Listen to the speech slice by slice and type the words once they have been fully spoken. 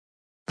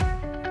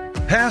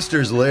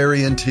Pastors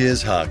Larry and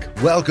Tiz Huck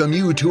welcome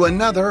you to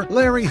another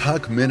Larry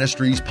Huck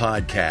Ministries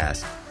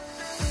podcast.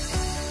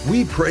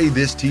 We pray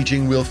this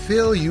teaching will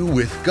fill you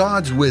with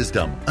God's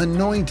wisdom,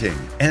 anointing,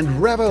 and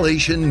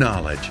revelation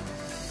knowledge.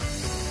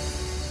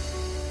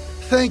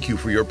 Thank you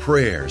for your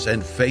prayers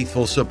and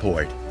faithful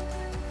support.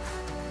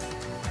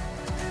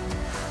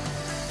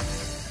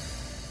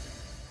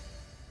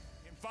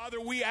 And Father,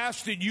 we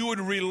ask that you would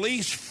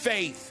release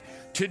faith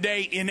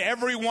today in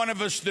every one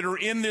of us that are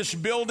in this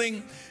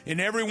building, in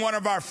every one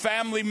of our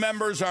family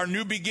members, our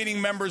New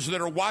Beginning members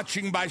that are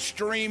watching by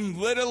stream,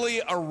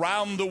 literally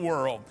around the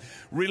world.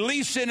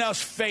 Release in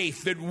us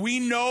faith that we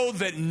know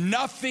that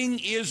nothing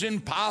is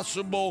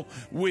impossible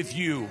with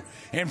you.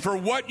 And for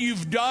what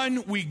you've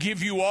done, we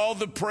give you all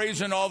the praise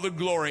and all the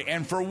glory.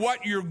 And for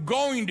what you're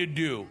going to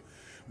do,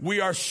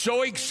 we are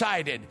so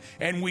excited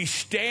and we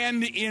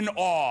stand in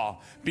awe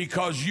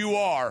because you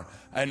are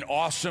an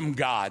awesome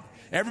God.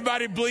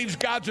 Everybody believes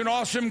God's an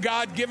awesome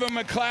God. Give him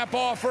a clap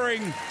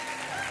offering.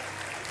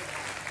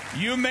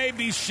 You may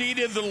be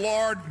seated. The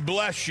Lord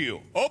bless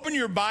you. Open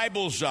your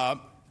Bibles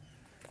up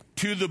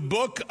to the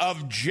book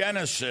of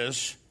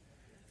Genesis,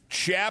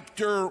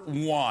 chapter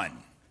 1.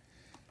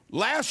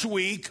 Last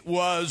week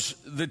was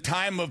the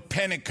time of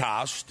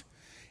Pentecost,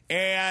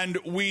 and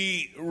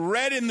we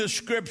read in the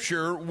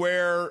scripture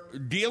where,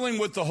 dealing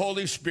with the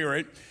Holy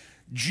Spirit,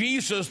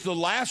 Jesus, the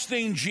last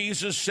thing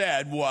Jesus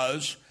said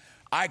was,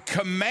 I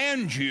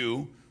command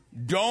you,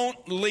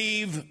 don't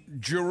leave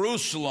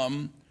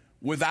Jerusalem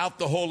without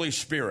the Holy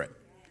Spirit.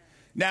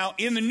 Now,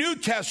 in the New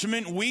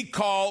Testament, we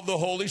call the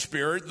Holy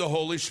Spirit the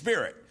Holy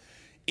Spirit.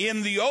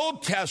 In the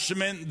Old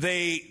Testament,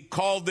 they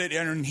called it,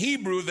 and in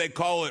Hebrew, they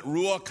call it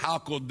Ruach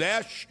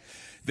HaKodesh.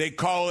 They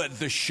call it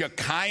the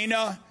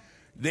Shekinah.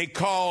 They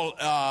call,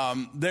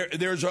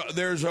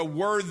 there's a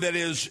word that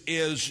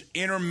is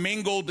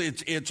intermingled.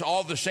 It's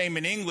all the same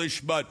in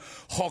English, but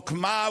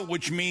Chokmah,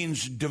 which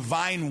means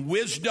divine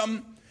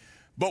wisdom.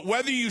 But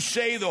whether you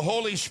say the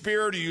Holy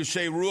Spirit or you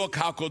say Ruach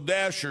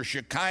HaKodesh or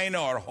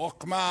Shekinah or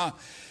Chokmah,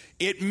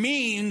 it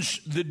means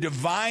the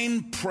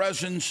divine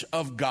presence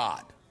of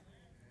God.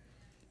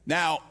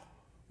 Now,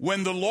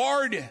 when the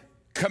Lord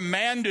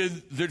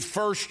commanded the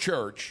first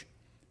church,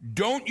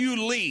 don't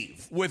you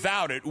leave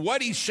without it,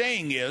 what he's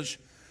saying is,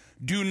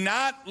 do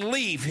not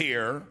leave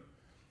here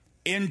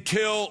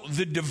until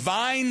the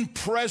divine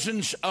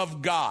presence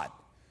of God,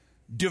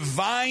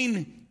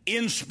 divine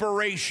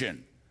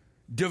inspiration,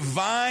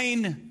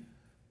 divine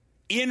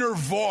inner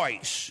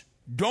voice.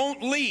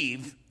 Don't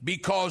leave,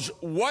 because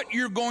what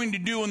you're going to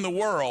do in the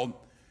world,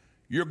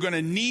 you're going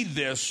to need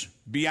this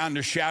beyond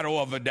a shadow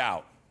of a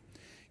doubt.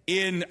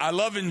 I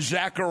love in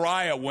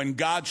Zechariah when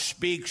God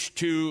speaks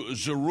to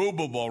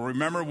Zerubbabel.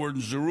 Remember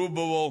when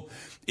Zerubbabel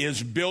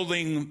is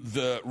rebuilding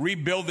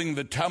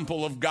the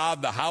temple of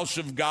God, the house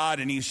of God,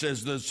 and he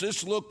says, does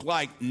this look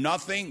like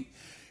nothing?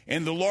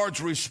 And the Lord's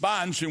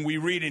response, and we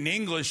read in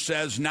English,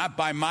 says, not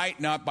by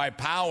might, not by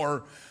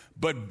power,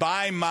 but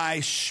by my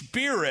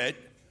spirit,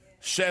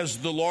 says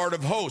the Lord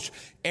of hosts.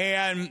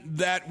 And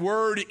that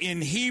word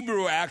in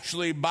Hebrew,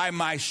 actually, by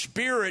my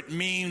spirit,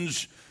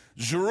 means,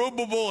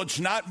 Zerubbabel,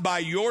 it's not by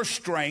your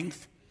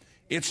strength,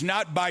 it's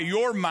not by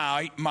your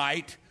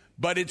might,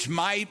 but it's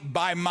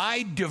by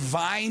my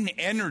divine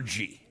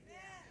energy.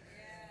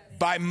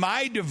 By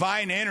my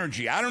divine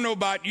energy. I don't know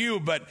about you,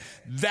 but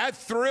that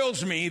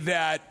thrills me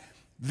that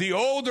the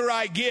older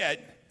I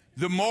get,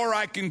 the more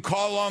I can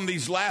call on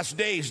these last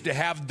days to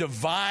have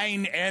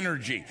divine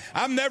energy.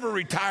 I'm never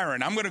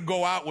retiring. I'm going to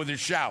go out with a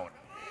shout.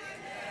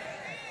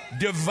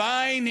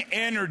 Divine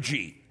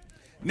energy.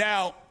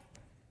 Now,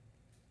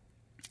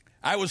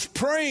 I was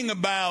praying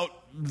about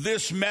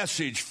this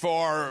message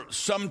for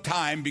some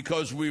time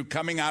because we were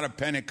coming out of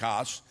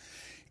Pentecost,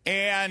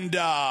 and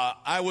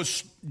I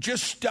was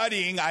just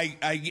studying.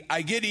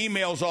 I get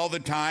emails all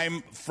the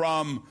time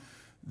from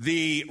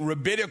the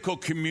rabbinical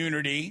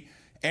community,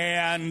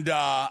 and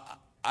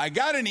I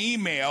got an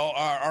email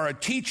or a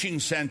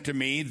teaching sent to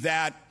me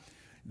that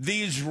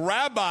these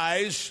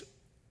rabbis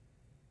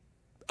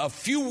a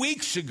few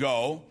weeks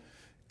ago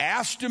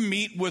asked to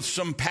meet with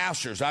some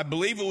pastors. I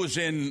believe it was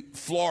in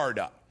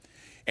Florida.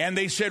 And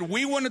they said,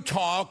 we want to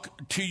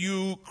talk to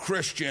you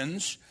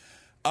Christians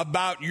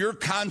about your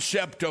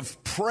concept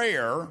of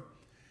prayer,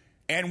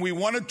 and we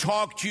want to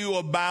talk to you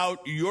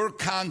about your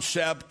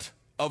concept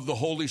of the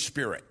Holy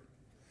Spirit.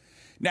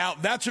 Now,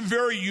 that's a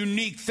very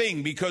unique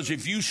thing, because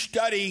if you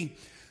study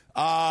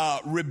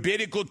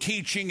rabbinical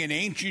teaching and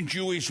ancient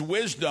Jewish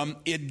wisdom,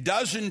 it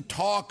doesn't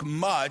talk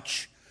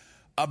much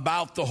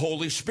about the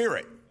Holy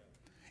Spirit.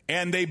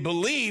 And they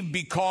believe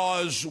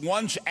because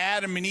once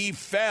Adam and Eve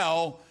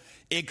fell,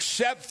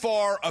 except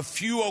for a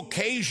few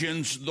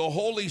occasions, the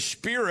Holy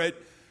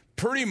Spirit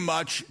pretty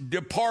much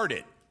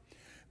departed.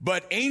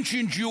 But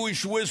ancient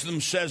Jewish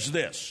wisdom says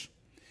this,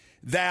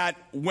 that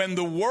when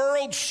the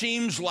world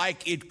seems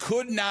like it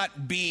could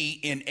not be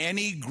in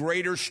any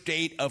greater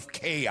state of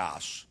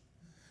chaos,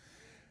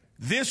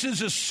 this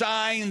is a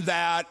sign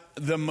that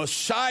the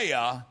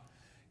Messiah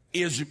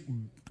is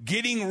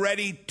getting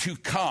ready to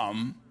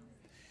come,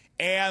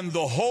 And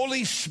the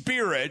Holy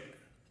Spirit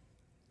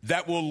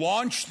that will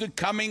launch the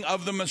coming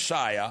of the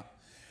Messiah,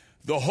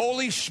 the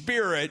Holy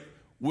Spirit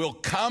will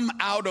come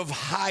out of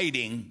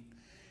hiding,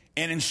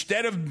 and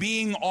instead of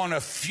being on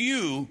a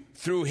few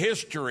through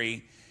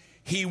history,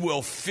 he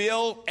will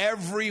fill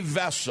every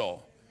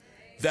vessel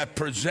that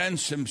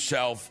presents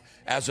himself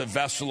as a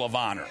vessel of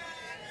honor.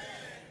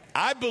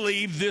 I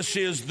believe this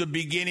is the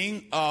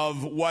beginning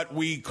of what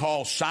we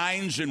call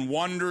signs and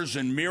wonders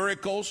and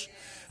miracles.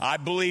 I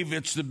believe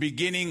it's the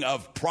beginning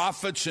of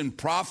prophets and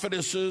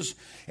prophetesses.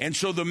 And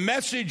so the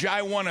message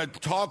I want to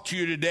talk to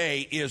you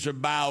today is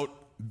about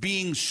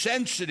being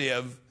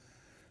sensitive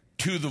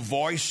to the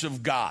voice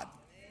of God.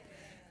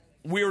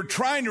 We were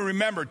trying to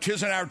remember,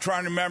 Tiz and I were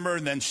trying to remember,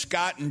 and then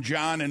Scott and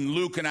John and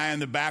Luke and I in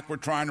the back were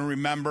trying to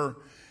remember.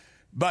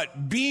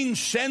 But being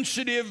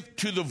sensitive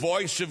to the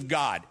voice of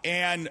God.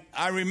 And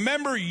I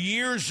remember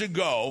years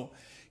ago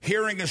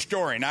hearing a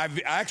story, and I've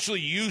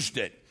actually used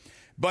it,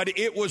 but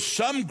it was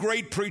some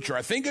great preacher,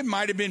 I think it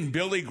might have been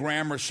Billy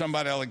Graham or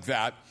somebody like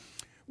that,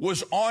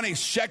 was on a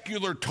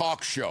secular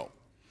talk show.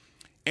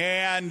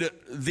 And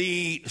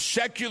the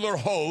secular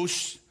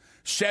host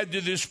said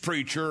to this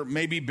preacher,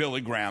 maybe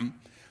Billy Graham,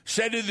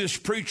 said to this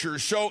preacher,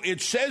 so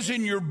it says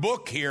in your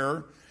book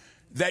here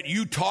that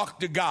you talk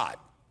to God.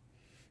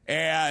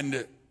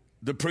 And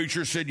the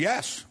preacher said,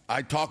 yes,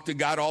 I talk to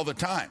God all the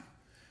time.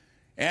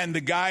 And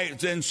the guy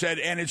then said,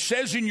 and it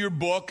says in your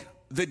book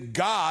that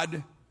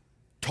God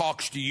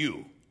talks to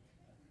you.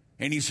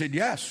 And he said,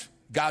 yes,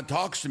 God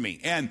talks to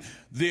me. And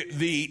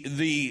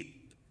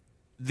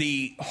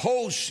the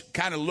host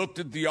kind of looked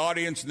at the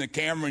audience and the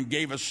camera and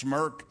gave a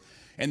smirk.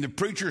 And the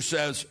preacher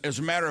says, as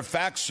a matter of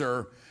fact,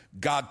 sir,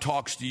 God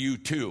talks to you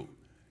too.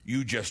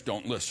 You just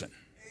don't listen.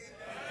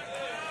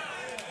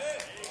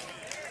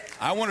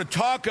 I want to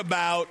talk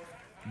about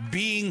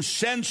being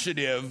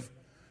sensitive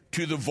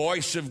to the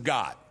voice of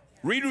God.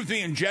 Read with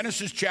me in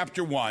Genesis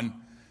chapter 1,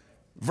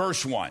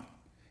 verse 1.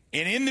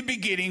 And in the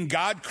beginning,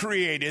 God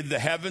created the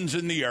heavens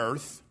and the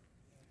earth.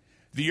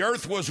 The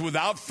earth was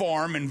without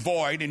form and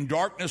void, and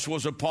darkness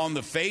was upon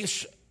the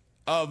face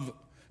of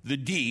the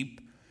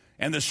deep,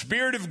 and the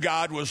Spirit of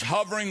God was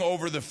hovering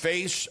over the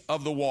face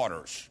of the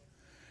waters.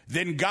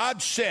 Then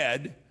God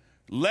said,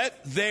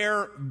 let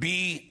there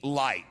be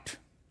light.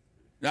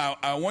 Now,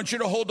 I want you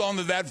to hold on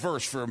to that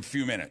verse for a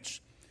few minutes.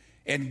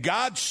 And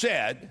God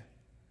said,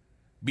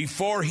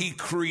 before he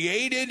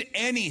created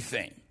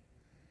anything,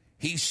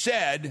 he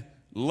said,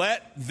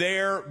 let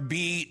there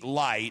be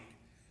light,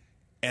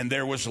 and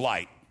there was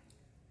light.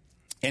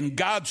 And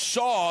God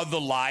saw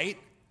the light,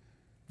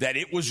 that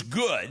it was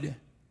good,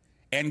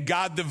 and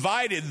God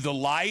divided the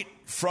light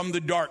from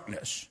the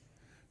darkness.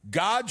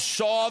 God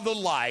saw the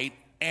light,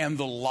 and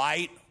the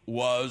light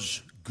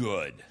was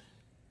good.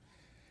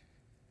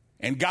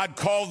 And God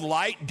called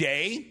light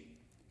day,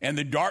 and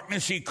the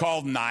darkness he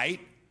called night.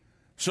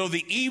 So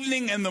the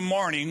evening and the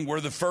morning were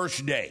the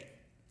first day.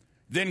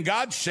 Then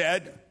God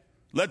said,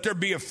 let there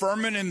be a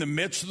firmament in the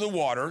midst of the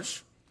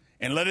waters,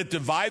 and let it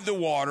divide the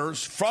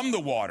waters from the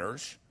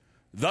waters.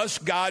 Thus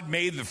God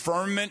made the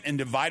firmament and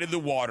divided the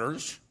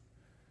waters,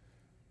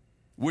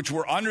 which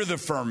were under the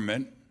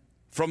firmament,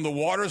 from the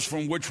waters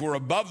from which were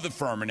above the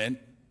firmament,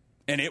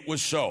 and it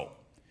was so.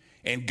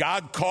 And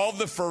God called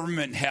the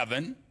firmament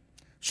heaven.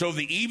 So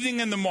the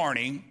evening and the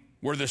morning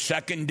were the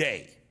second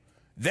day.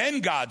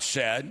 Then God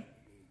said,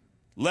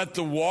 let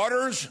the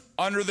waters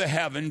under the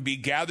heaven be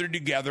gathered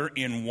together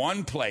in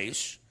one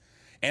place,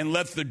 and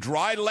let the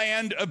dry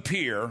land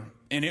appear,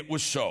 and it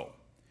was so.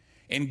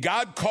 And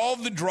God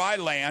called the dry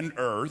land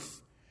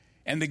earth,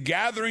 and the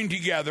gathering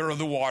together of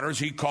the waters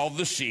he called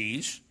the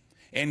seas.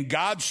 And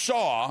God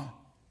saw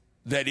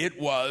that it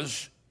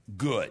was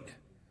good.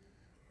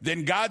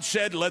 Then God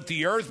said, let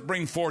the earth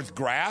bring forth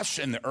grass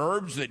and the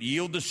herbs that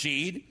yield the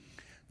seed,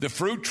 the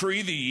fruit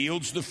tree that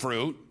yields the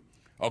fruit,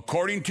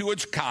 according to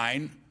its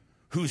kind,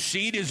 whose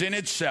seed is in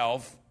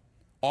itself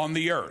on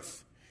the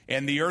earth.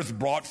 And the earth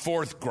brought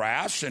forth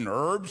grass and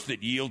herbs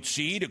that yield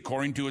seed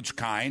according to its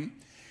kind,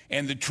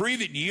 and the tree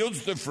that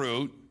yields the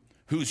fruit,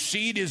 whose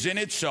seed is in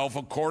itself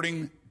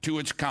according to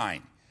its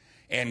kind.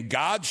 And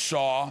God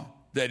saw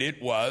that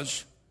it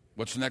was,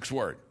 what's the next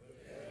word?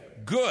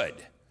 Good.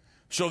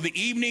 So the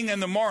evening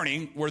and the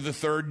morning were the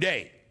third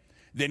day.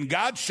 Then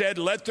God said,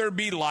 let there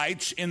be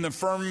lights in the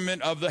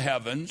firmament of the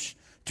heavens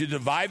to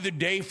divide the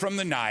day from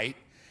the night,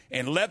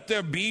 and let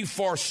there be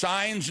for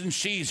signs and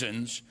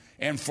seasons,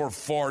 and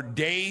for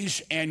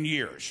days and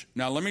years.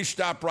 Now let me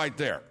stop right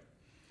there.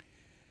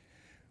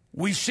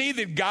 We see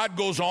that God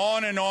goes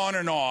on and on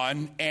and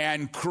on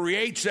and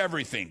creates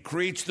everything,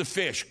 creates the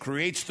fish,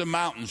 creates the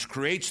mountains,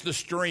 creates the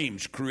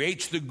streams,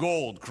 creates the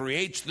gold,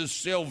 creates the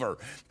silver,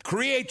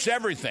 creates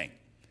everything.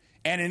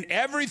 And in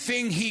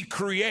everything he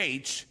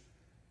creates,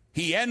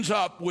 he ends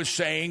up with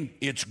saying,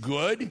 it's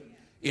good,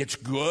 it's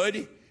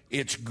good,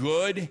 it's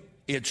good,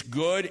 it's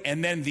good.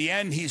 And then the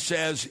end he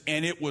says,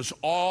 and it was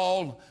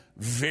all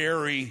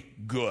very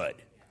good.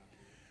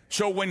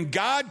 So when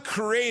God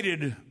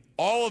created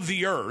all of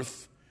the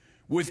earth,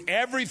 with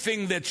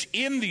everything that's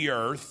in the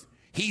earth,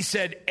 He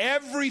said,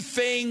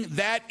 everything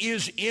that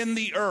is in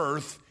the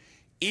earth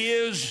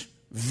is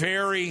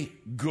very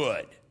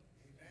good.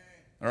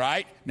 All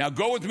right? Now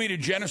go with me to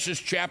Genesis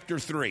chapter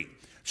 3.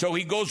 So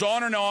he goes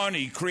on and on.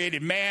 He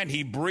created man.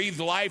 He breathed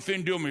life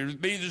into him. He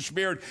breathed the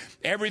spirit.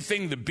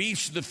 Everything, the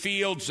beasts of the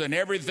fields and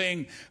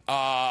everything,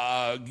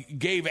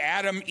 gave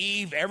Adam,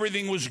 Eve.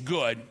 Everything was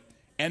good.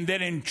 And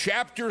then in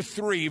chapter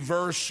 3,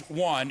 verse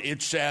 1,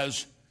 it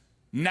says,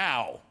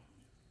 now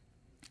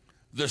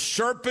the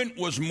serpent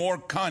was more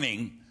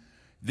cunning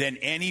than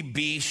any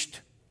beast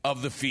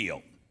of the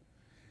field.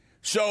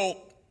 So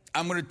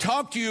I'm going to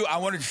talk to you. I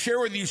want to share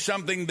with you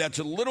something that's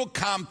a little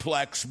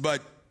complex,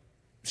 but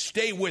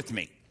stay with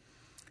me.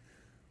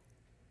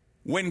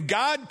 When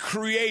God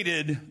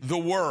created the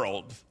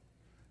world,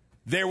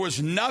 there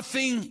was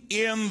nothing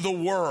in the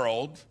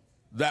world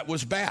that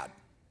was bad.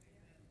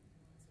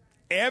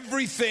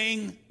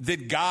 Everything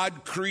that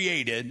God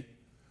created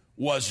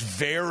was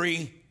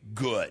very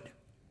good.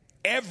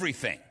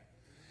 Everything.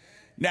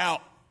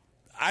 Now,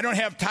 I don't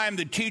have time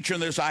to teach on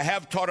this. I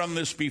have taught on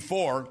this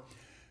before.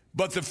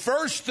 But the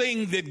first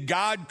thing that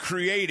God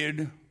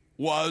created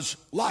was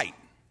light.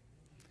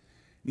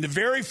 The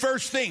very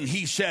first thing,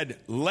 he said,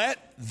 let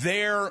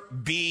there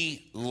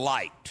be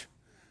light.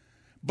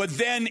 But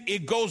then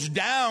it goes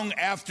down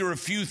after a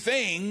few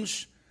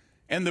things,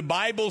 and the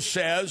Bible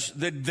says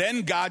that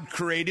then God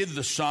created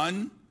the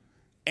sun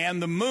and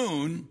the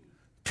moon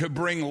to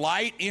bring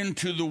light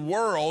into the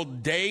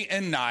world day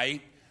and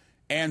night,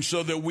 and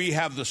so that we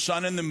have the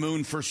sun and the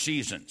moon for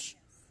seasons.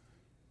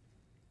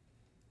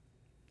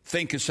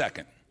 Think a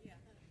second.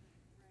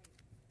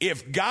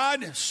 If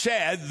God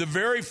said the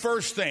very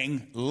first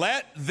thing,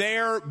 let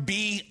there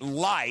be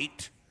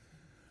light,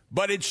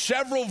 but it's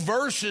several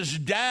verses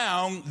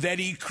down that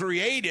he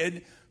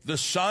created the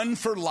sun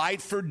for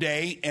light for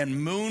day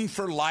and moon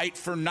for light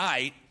for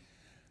night,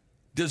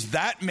 does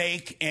that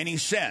make any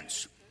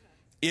sense?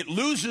 It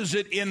loses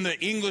it in the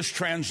English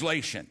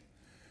translation.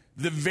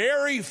 The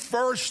very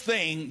first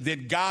thing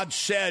that God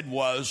said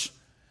was,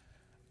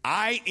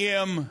 I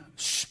am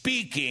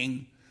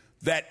speaking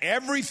that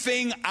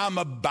everything I'm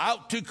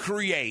about to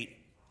create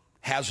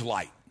has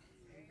light.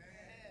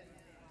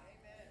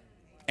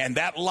 And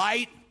that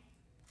light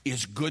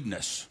is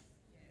goodness.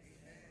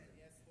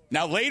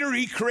 Now later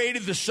he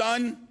created the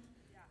sun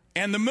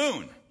and the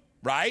moon,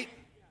 right?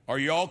 Are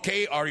you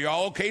okay? Are you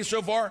all okay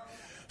so far?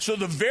 So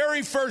the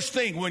very first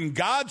thing, when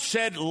God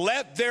said,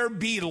 let there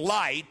be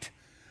light,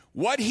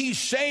 what he's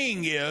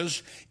saying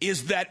is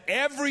that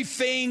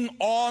everything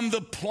on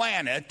the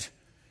planet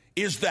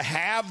is to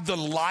have the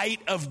light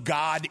of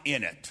God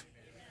in it.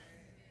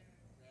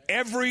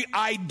 Every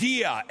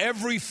idea,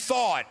 every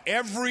thought,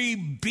 every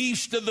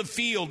beast of the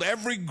field,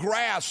 every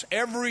grass,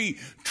 every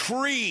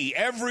tree,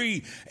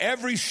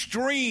 every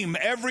stream,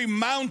 every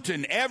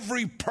mountain,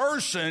 every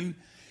person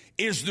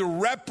is to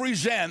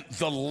represent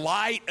the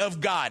light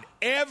of God.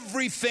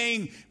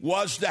 Everything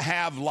was to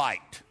have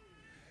light.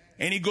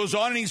 And he goes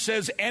on and he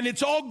says, and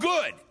it's all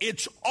good.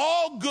 It's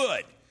all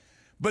good.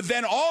 But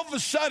then all of a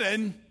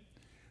sudden,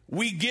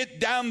 we get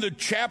down to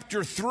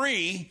chapter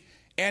 3,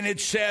 and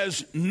it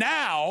says,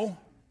 now,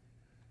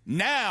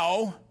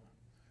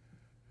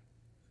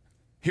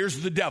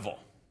 here's the devil.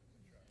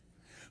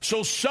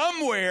 So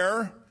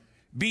somewhere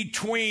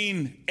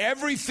between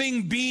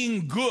everything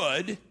being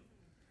good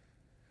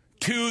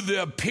to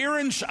the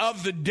appearance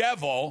of the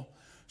devil,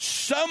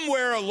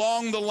 somewhere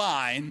along the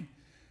line,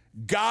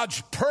 God's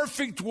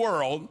perfect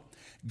world,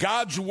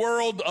 God's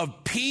world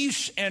of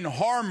peace and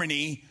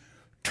harmony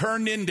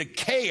turned into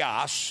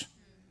chaos,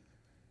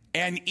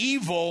 and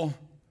evil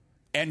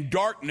and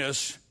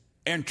darkness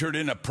entered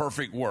in a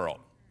perfect world.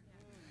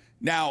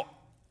 Now,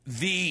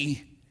 the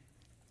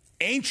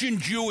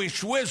ancient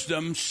Jewish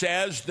wisdom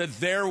says that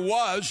there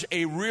was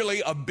a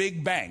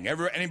big bang.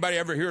 Anybody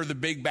ever hear of the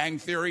Big Bang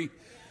Theory?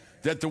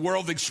 That the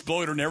world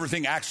exploded and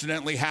everything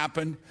accidentally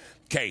happened?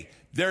 Okay,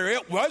 there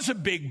was a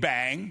big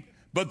bang,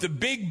 but the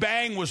Big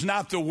Bang was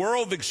not the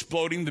world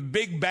exploding. The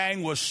Big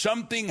Bang was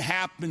something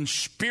happened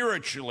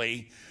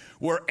spiritually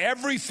where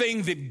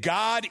everything that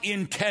God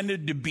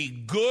intended to be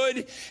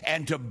good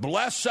and to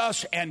bless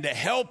us and to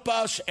help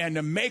us and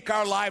to make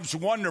our lives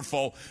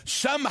wonderful,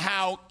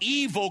 somehow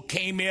evil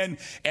came in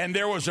and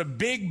there was a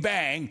big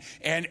bang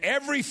and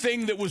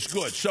everything that was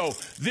good. So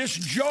this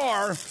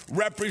jar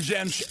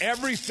represents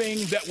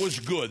everything that was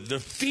good. The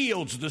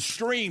fields, the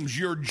streams,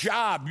 your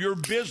job, your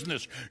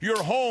business,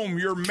 your home,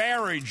 your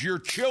marriage, your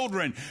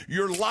children,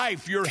 your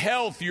life, your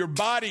health, your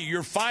body,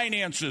 your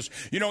finances.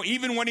 You know,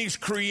 even when he's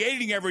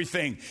creating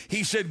everything,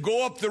 he said,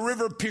 go up the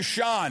river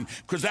Pishon,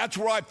 because that's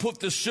where I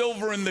put the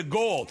silver and the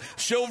gold.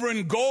 Silver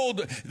and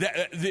gold,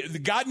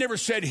 God never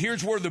said,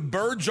 here's where the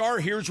birds are,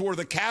 here's where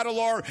the cattle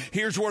are,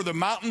 here's where the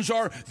mountains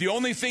are. The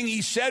only thing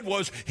he said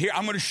was, here,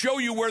 I'm going to show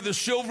you where the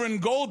silver and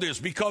gold is,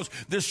 because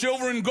the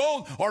silver and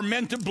gold are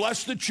meant to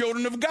bless the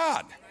children of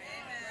God.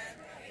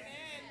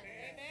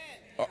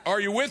 Amen. Are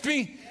you with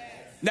me?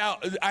 Now,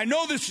 I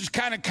know this is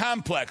kind of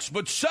complex,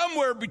 but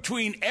somewhere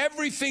between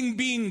everything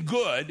being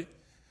good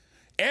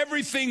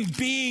everything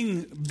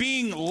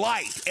being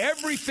light.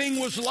 Everything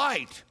was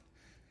light.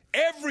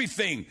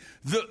 Everything.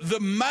 The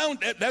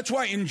mount, that's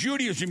why in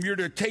Judaism you're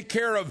to take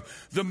care of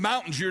the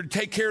mountains, you're to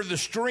take care of the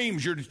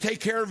streams, you're to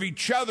take care of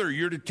each other,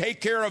 you're to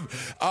take care of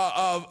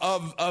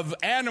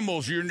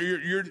animals, you're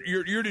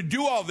to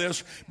do all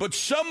this. But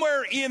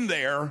somewhere in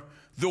there,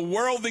 the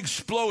world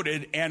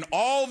exploded, and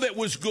all that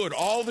was good,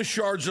 all the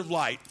shards of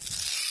light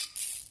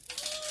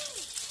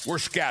were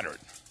scattered.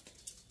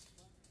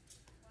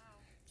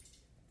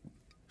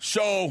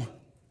 So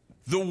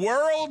the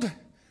world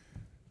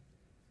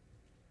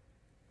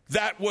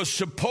that was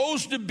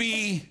supposed to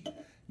be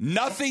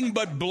nothing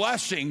but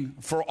blessing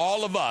for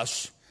all of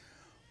us,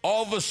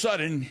 all of a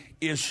sudden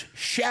is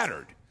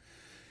shattered.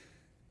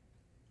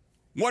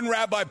 One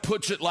rabbi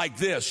puts it like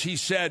this. He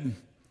said,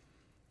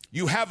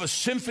 you have a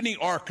symphony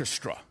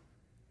orchestra,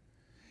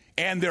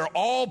 and they're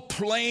all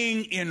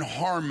playing in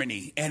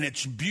harmony, and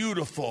it's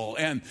beautiful,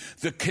 and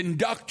the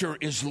conductor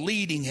is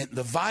leading it,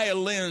 the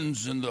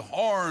violins and the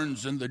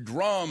horns and the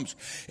drums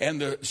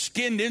and the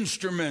skinned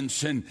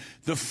instruments and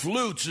the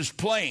flutes is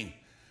playing.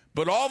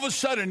 But all of a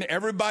sudden,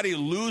 everybody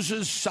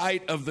loses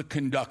sight of the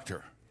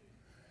conductor.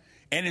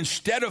 And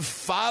instead of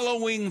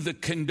following the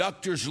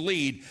conductor's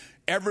lead,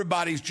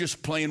 everybody's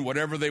just playing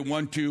whatever they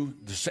want to,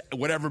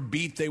 whatever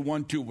beat they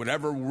want to,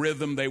 whatever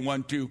rhythm they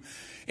want to.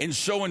 And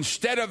so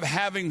instead of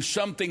having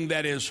something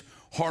that is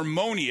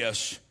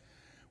harmonious,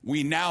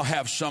 we now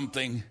have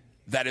something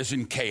that is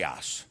in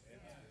chaos.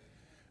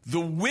 The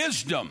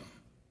wisdom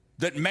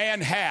that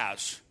man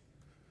has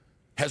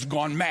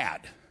gone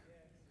mad.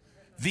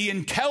 The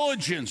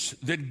intelligence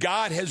that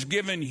God has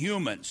given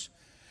humans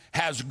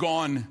has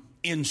gone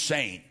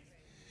insane.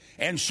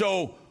 And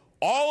so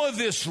all of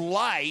this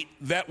light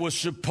that was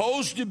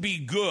supposed to be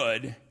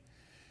good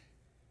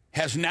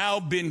has now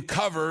been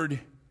covered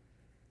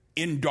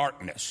in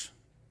darkness.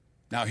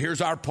 Now,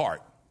 here's our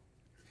part.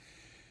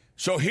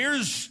 So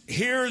here's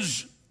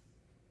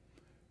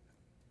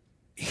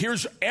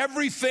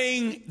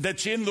everything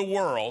that's in the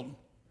world.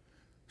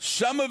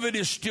 Some of it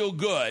is still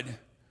good,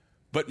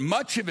 but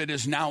much of it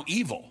is now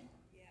evil.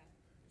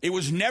 It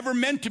was never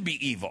meant to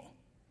be evil.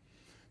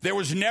 There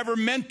was never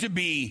meant to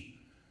be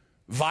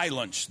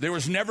violence. There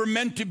was never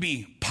meant to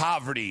be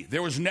poverty.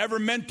 There was never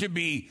meant to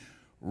be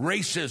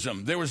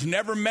racism. There was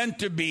never meant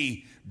to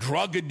be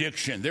drug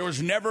addiction. There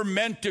was never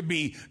meant to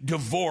be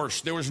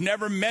divorce. There was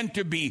never meant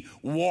to be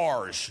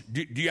wars.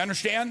 Do you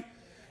understand?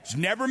 It's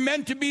never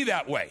meant to be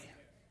that way.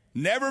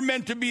 Never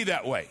meant to be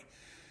that way.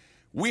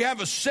 We have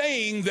a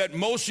saying that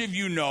most of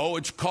you know.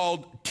 It's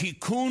called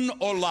Tikkun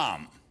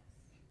Olam.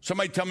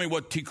 Somebody tell me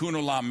what Tikkun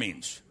Olam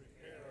means.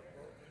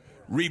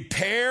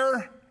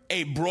 Repair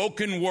a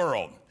broken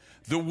world.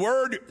 The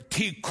word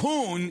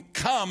tikkun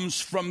comes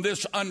from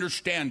this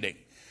understanding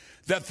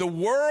that the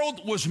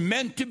world was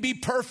meant to be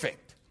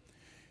perfect.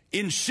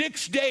 In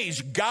 6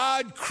 days,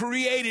 God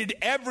created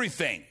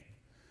everything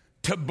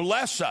to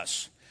bless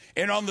us.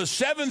 And on the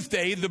seventh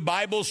day, the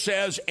Bible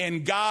says,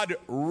 and God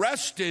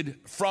rested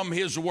from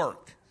his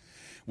work.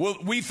 Well,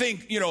 we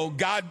think,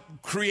 God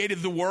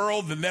created the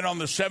world, and then on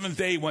the seventh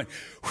day, he went,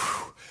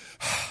 whew.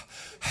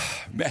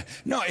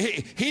 No,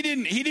 he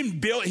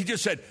didn't build. He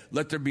just said,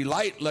 let there be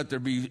light, let there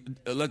be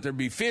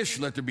fish,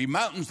 let there be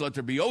mountains, let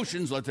there be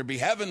oceans, let there be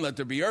heaven, let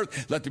there be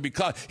earth, let there be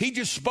cloud. He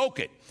just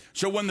spoke it.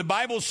 So when the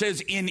Bible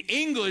says in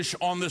English,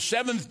 on the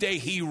seventh day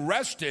he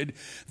rested,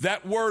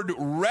 that word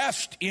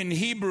rest in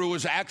Hebrew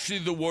is actually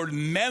the word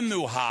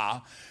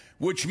menuha,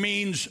 which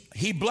means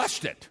he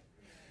blessed it.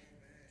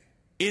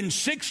 In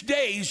 6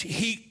 days,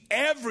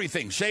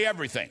 everything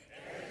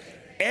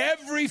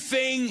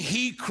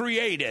he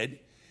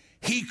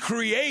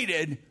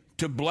created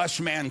to bless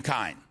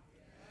mankind.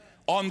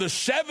 On the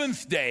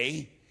seventh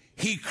day,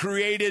 he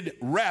created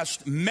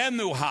rest,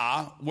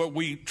 menuha, what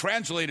we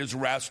translate as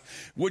rest,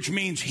 which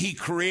means he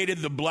created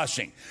the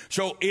blessing.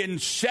 So in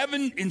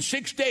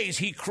 6 days,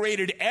 he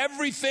created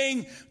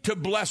everything to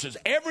bless us.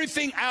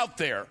 Everything out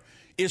there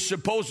is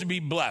supposed to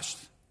be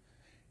blessed.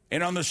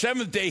 And on the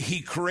seventh day,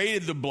 he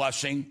created the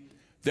blessing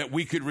that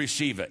we could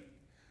receive it.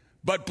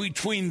 But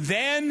between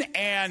then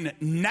and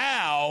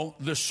now,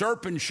 the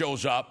serpent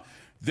shows up.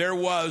 There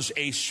was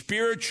a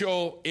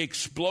spiritual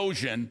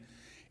explosion,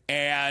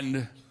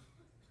 and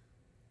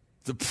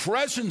the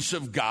presence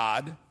of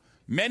God,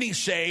 many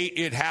say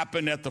it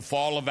happened at the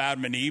fall of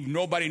Adam and Eve.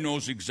 Nobody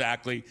knows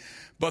exactly,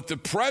 but the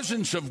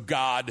presence of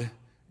God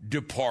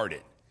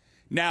departed.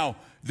 Now,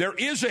 there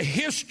is a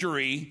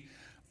history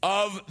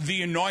of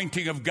the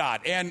anointing of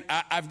God, and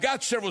I've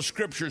got several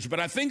scriptures, but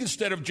I think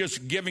instead of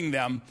just giving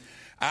them,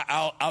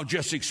 I'll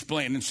just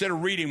explain. Instead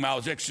of reading them,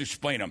 I'll just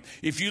explain them.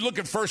 If you look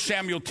at 1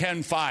 Samuel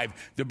 10:5,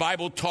 the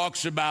Bible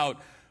talks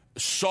about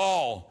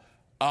Saul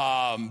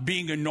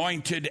being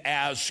anointed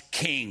as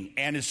king.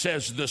 And it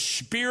says, the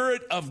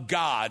Spirit of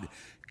God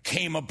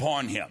came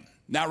upon him.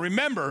 Now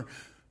remember,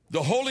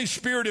 the Holy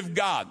Spirit of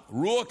God,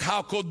 Ruach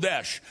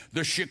HaKodesh,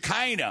 the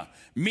Shekinah,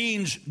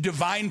 means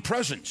divine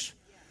presence.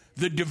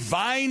 The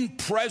divine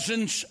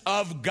presence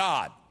of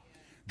God.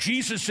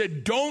 Jesus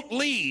said, don't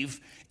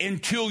leave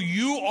until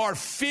you are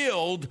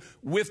filled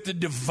with the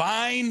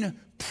divine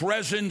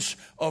presence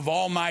of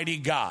Almighty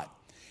God.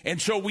 And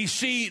so we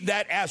see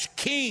that as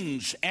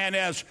kings and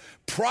as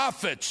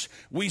prophets,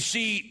 we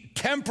see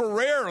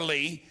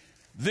temporarily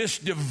this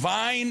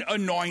divine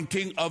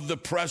anointing of the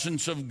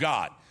presence of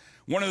God.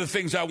 One of the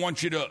things I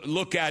want you to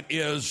look at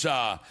is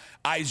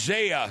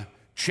Isaiah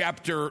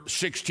chapter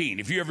 16.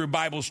 If you have your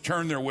Bibles,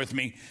 turn there with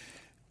me.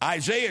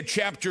 Isaiah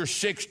chapter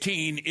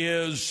 16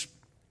 is,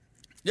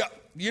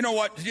 you know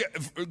what?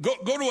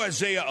 Go to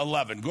Isaiah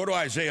 11. Go to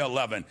Isaiah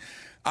 11.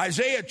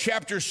 Isaiah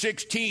chapter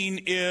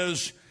 16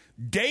 is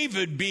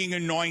David being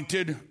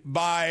anointed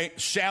by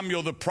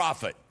Samuel the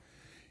prophet.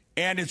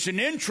 And it's an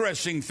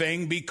interesting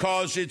thing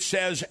because it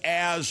says,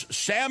 as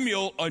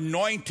Samuel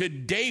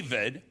anointed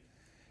David,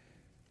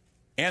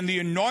 and the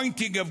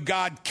anointing of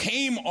God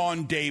came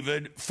on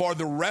David for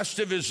the rest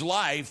of his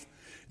life,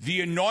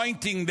 the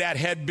anointing that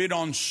had been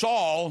on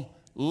Saul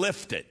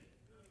lifted.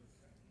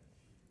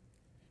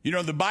 You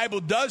know, the Bible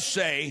does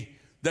say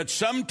that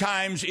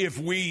sometimes if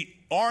we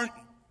aren't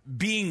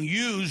being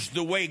used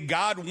the way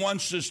God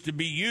wants us to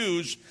be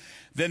used,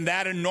 then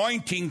that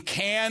anointing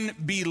can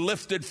be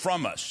lifted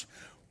from us.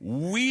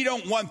 We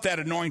don't want that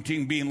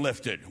anointing being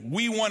lifted.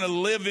 We want to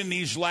live in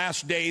these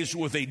last days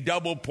with a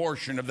double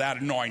portion of that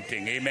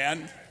anointing.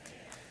 Amen?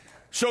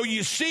 So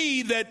you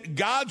see that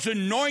God's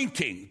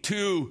anointing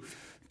to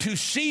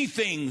see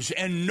things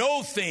and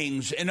know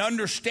things and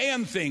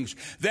understand things,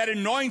 that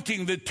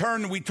anointing that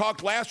turned, we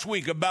talked last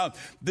week about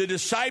the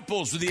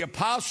disciples, the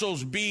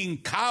apostles being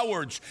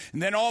cowards, and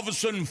then all of a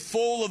sudden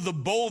full of the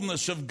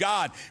boldness of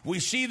God. We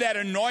see that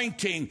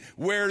anointing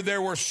where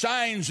there were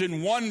signs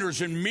and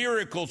wonders and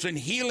miracles and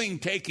healing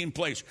taking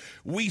place.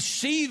 We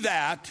see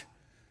that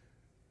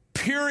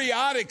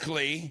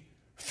periodically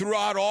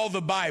throughout all the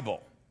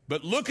Bible.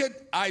 But look at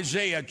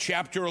Isaiah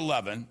chapter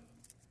 11.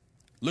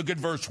 Look at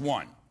verse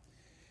 1.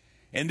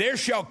 And there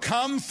shall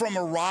come from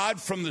a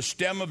rod from the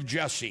stem of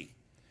Jesse.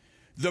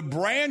 The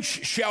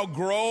branch shall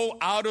grow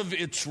out of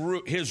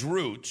his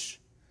roots.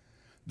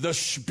 The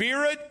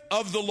Spirit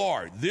of the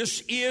Lord.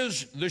 This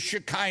is the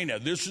Shekinah.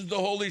 This is the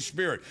Holy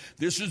Spirit.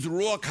 This is the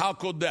Ruach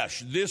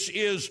HaKodesh. This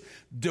is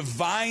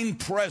divine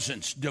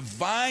presence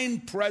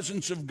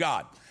of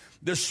God.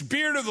 The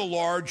Spirit of the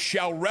Lord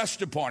shall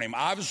rest upon him.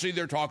 Obviously,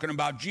 they're talking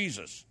about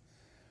Jesus.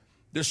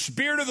 The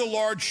Spirit of the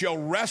Lord shall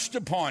rest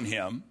upon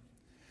him.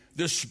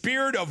 The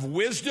Spirit of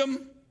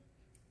wisdom,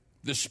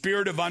 the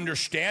Spirit of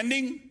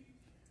understanding,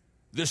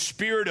 the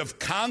Spirit of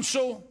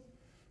counsel,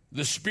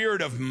 the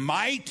Spirit of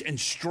might and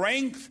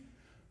strength,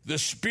 the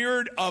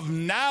Spirit of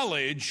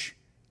knowledge,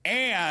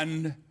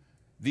 and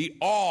the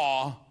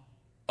awe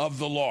of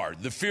the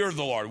Lord, the fear of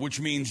the Lord, which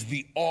means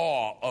the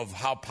awe of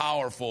how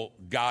powerful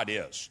God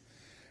is.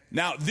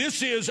 Now,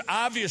 this is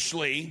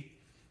obviously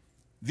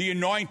the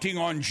anointing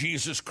on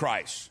Jesus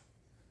Christ.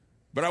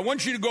 But I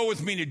want you to go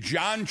with me to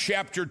John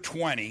chapter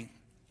 20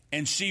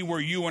 and see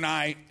where you and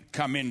I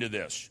come into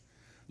this.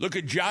 Look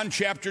at John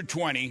chapter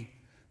 20,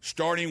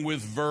 starting with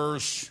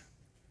verse...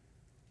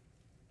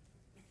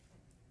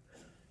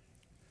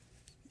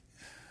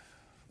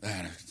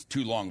 It's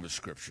too long of a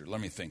scripture.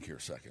 Let me think here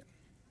a second.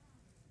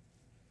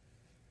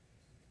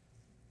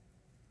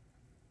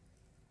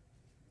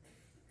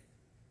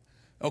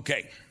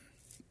 Okay,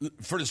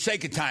 for the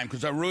sake of time,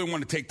 because I really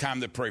want to take time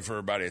to pray for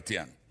everybody at the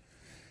end.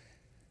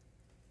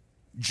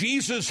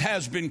 Jesus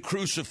has been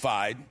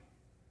crucified.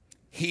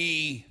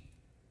 He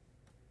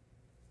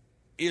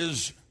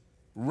is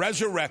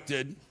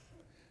resurrected.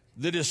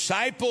 The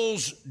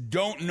disciples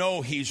don't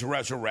know he's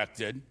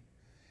resurrected.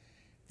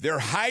 They're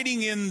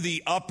hiding in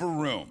the upper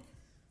room.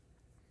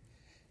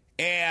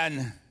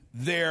 And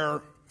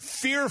they're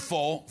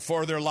fearful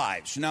for their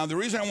lives. Now, the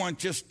reason I want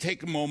to just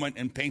take a moment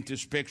and paint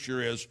this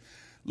picture is,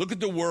 look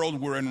at the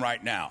world we're in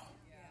right now.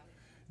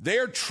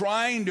 They're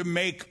trying to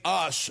make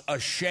us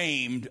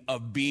ashamed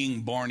of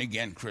being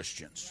born-again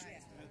Christians.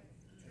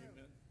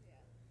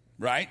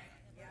 Right?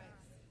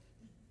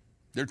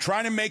 They're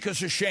trying to make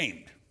us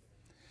ashamed.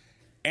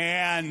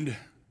 And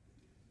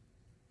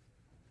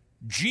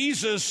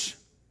Jesus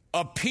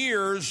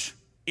appears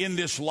in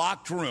this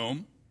locked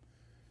room.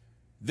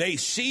 They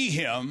see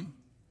him.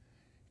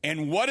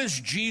 And what does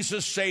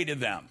Jesus say to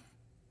them?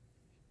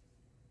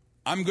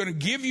 I'm going to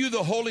give you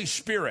the Holy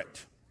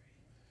Spirit,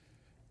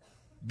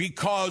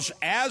 because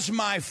as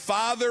my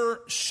Father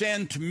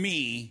sent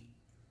me,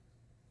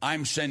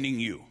 I'm sending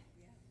you.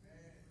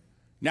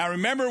 Now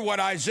remember what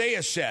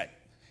Isaiah said.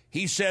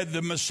 He said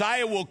the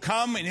Messiah will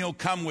come, and he'll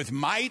come with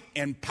might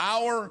and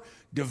power,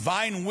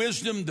 divine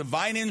wisdom,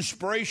 divine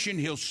inspiration.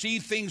 He'll see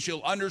things,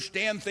 he'll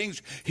understand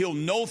things, he'll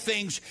know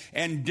things.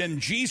 And then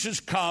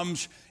Jesus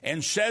comes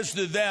and says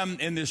to them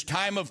in this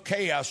time of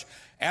chaos,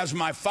 as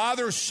my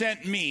Father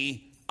sent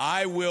me,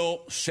 I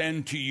will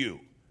send to you.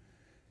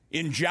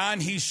 In John,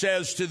 he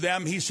says to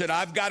them, he said,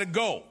 I've got to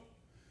go.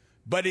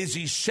 But it's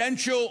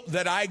essential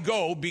that I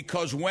go,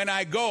 because when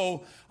I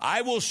go,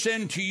 I will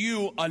send to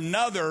you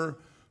another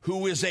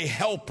who is a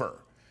helper.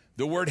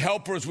 The word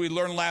helper, as we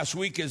learned last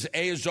week, is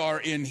Azar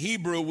in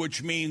Hebrew,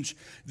 which means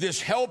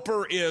this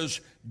helper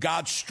is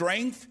God's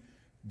strength,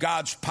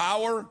 God's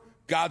power,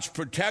 God's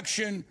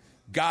protection,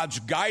 God's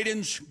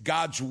guidance,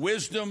 God's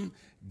wisdom,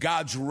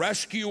 God's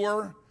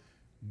rescuer,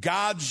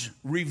 God's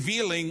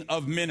revealing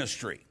of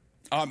mystery.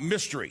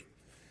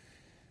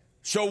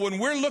 So when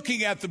we're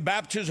looking at the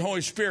baptism of the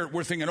Holy Spirit,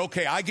 we're thinking,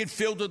 okay, I get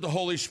filled with the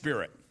Holy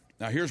Spirit.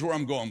 Now here's where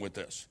I'm going with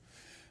this.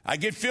 I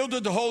get filled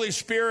with the Holy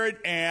Spirit,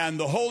 and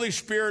the Holy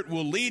Spirit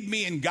will lead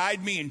me and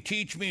guide me and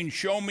teach me and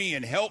show me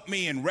and help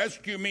me and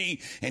rescue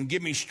me and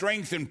give me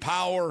strength and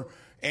power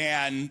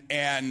and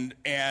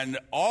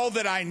all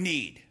that I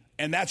need.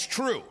 And that's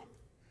true.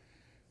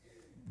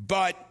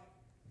 But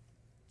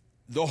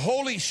the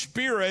Holy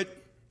Spirit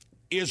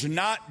is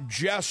not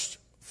just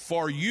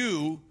for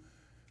you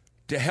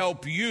to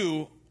help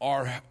you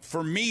or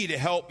for me to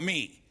help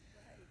me.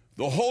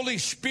 The Holy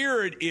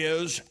Spirit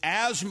is,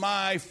 as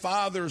my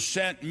Father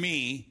sent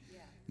me,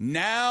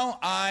 now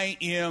I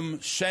am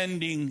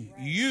sending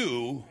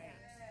you.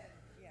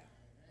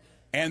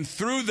 And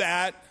through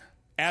that,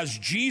 as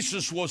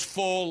Jesus was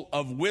full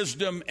of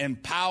wisdom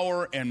and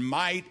power and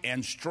might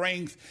and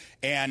strength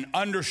and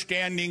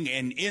understanding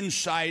and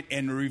insight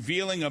and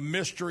revealing of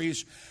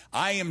mysteries,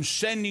 I am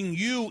sending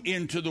you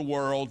into the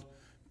world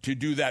to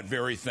do that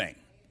very thing.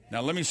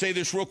 Now, let me say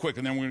this real quick,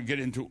 and then we're going to get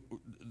into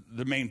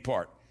the main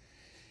part.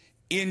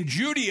 In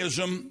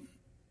Judaism,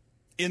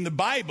 in the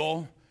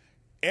Bible,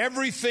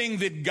 everything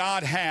that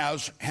God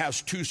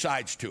has two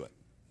sides to it.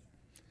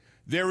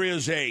 There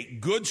is a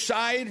good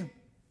side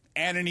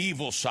and an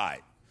evil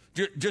side.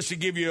 Just to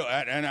give you,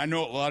 and I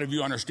know a lot of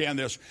you understand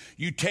this,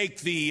 you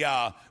take the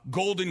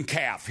golden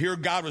calf. Here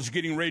God was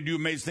getting ready to do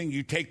amazing things.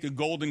 You take the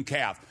golden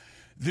calf.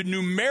 The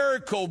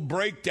numerical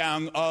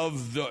breakdown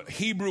of the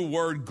Hebrew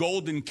word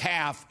golden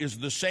calf is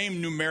the same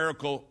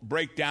numerical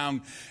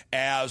breakdown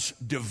as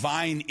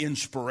divine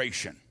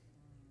inspiration.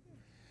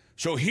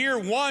 So here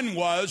one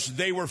was,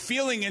 they were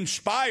feeling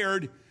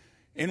inspired,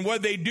 and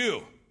what they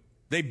do?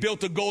 They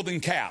built a golden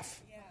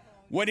calf.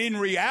 When in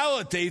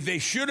reality, they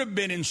should have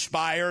been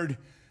inspired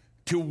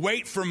to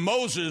wait for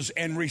Moses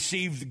and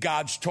receive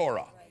God's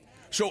Torah.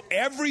 So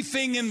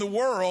everything in the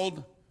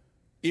world,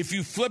 if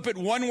you flip it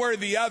one way or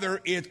the other,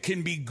 it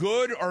can be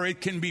good or it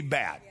can be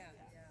bad.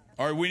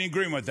 Are we in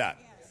agreement with that?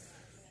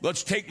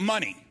 Let's take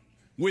money.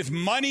 With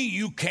money,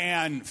 you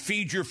can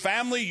feed your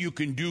family. You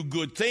can do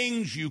good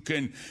things. You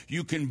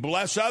can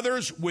bless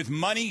others. With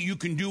money, you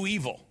can do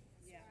evil.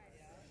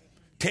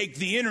 Take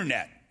the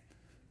internet.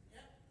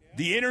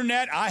 The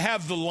internet, I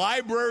have the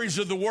libraries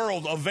of the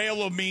world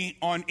available to me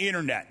on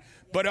internet.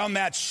 But on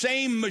that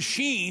same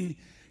machine,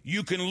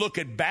 you can look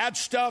at bad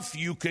stuff,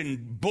 you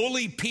can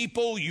bully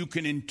people, you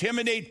can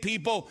intimidate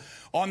people.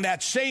 On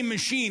that same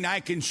machine,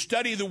 I can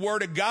study the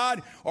Word of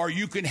God, or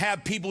you can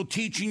have people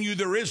teaching you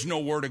there is no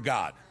Word of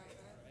God.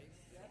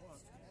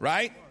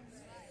 Right?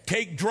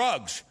 Take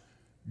drugs.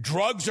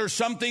 Drugs are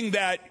something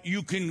that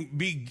you can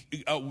be,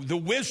 the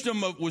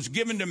wisdom was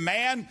given to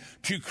man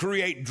to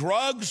create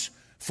drugs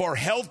for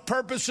health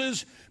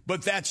purposes,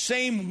 but that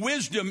same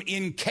wisdom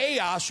in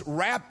chaos,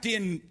 wrapped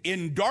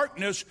in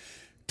darkness,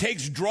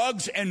 takes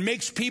drugs and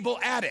makes people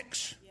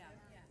addicts.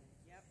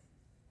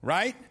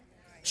 Right?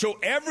 So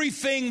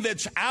everything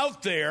that's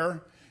out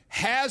there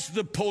has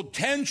the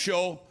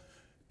potential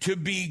to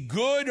be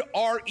good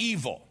or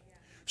evil.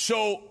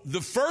 So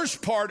the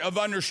first part of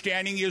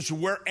understanding is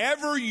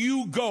wherever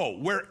you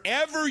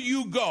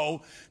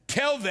go,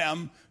 tell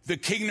them the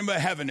kingdom of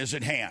heaven is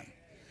at hand.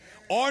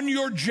 On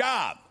your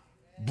job,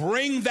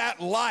 bring that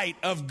light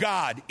of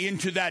God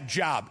into that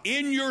job.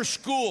 In your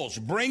schools,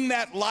 bring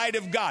that light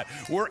of God.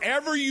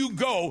 Wherever you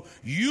go,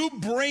 you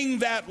bring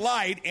that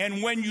light.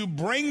 And when you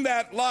bring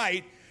that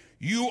light,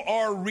 you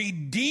are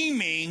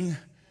redeeming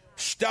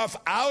stuff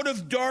out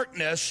of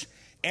darkness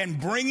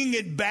and bringing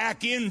it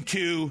back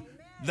into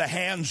the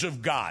hands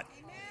of God.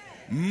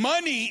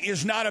 Money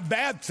is not a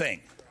bad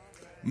thing.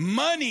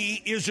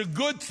 Money is a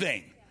good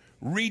thing.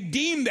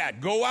 Redeem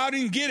that. Go out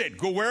and get it.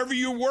 Go wherever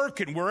you're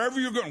working, wherever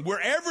you're going.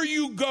 Wherever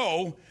you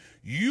go,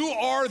 you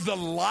are the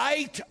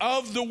light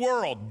of the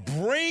world.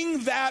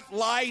 Bring that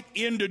light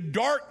into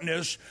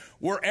darkness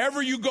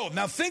wherever you go.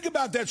 Now think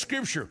about that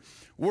scripture.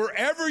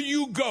 Wherever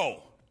you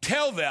go,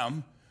 tell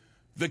them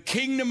the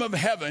kingdom of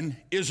heaven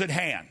is at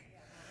hand.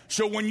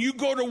 So when you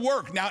go to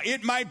work, now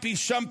it might be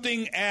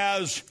something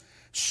as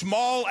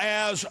small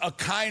as a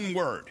kind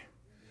word.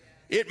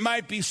 It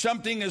might be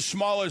something as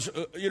small as,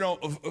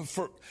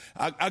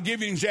 I'll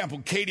give you an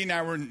example. Katie and I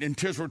and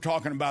Tiz were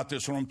talking about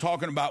this when I'm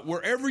talking about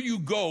wherever you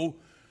go,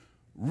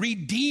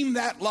 redeem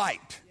that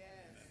light.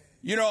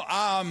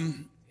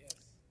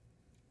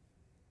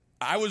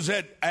 I was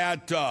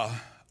at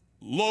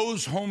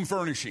Lowe's Home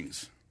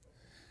Furnishings,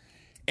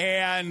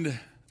 and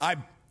I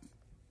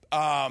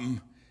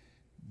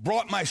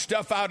brought my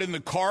stuff out in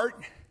the cart,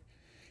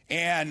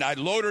 and I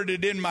loaded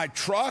it in my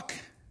truck,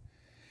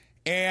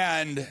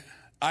 and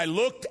I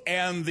looked,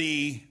 and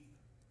the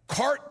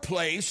cart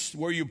place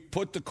where you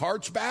put the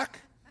carts back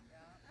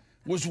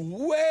was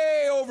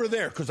way over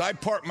there because I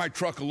parked my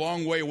truck a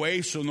long way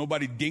away so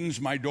nobody dings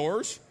my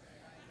doors.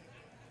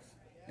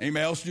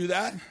 Anybody else do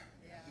that?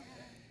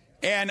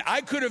 And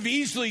I could have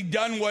easily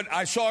done what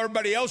I saw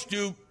everybody else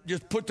do,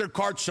 just put their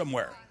cart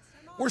somewhere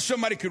where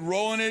somebody could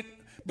roll in it.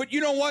 But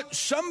you know what?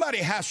 Somebody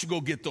has to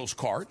go get those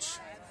carts.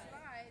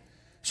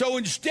 So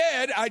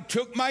instead, I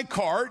took my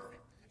cart,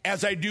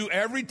 as I do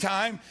every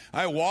time.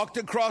 I walked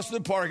across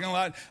the parking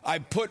lot. I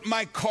put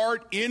my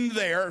cart in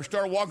there,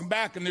 started walking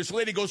back, and this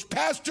lady goes,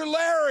 Pastor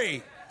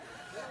Larry,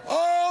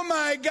 oh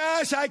my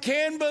gosh, I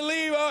can't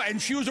believe it.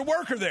 And she was a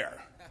worker there.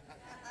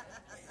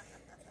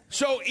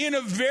 So in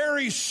a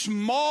very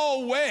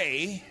small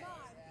way,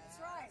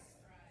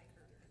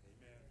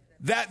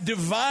 that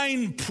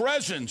divine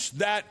presence,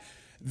 that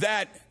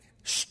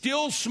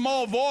still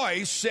small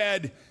voice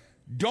said,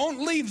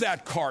 don't leave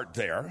that cart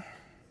there.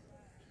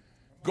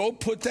 Go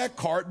put that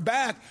cart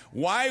back.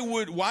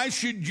 Why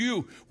should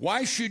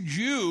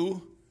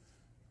you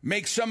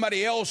make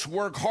somebody else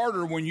work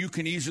harder when you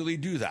can easily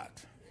do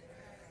that?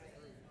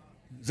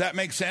 Does that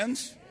make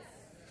sense?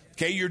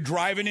 Okay, you're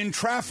driving in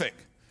traffic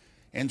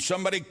and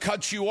somebody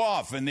cuts you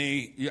off, and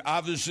you're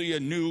obviously a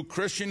new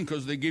Christian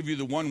because they give you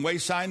the one-way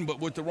sign, but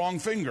with the wrong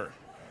finger.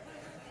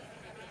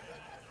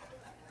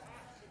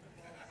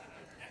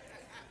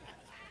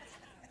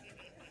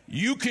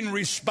 You can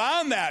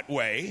respond that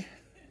way,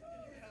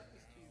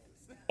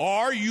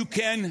 or you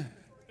can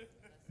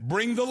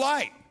bring the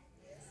light.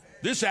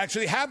 This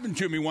actually happened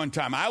to me one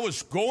time. I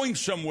was going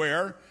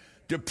somewhere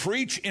to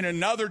preach in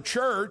another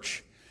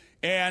church,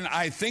 and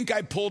I think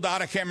I pulled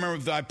out. I can't remember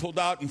if I pulled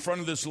out in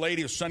front of this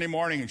lady a Sunday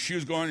morning, and she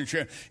was going,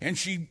 and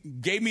she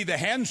gave me the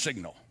hand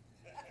signal.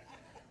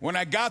 When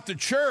I got to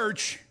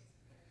church,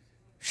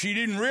 she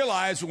didn't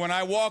realize when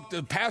I walked,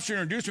 the pastor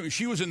introduced me,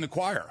 she was in the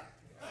choir.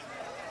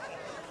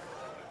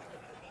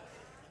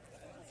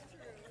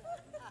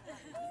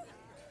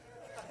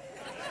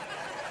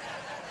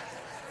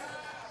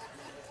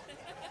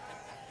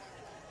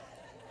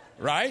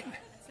 Right?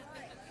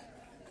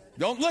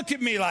 Don't look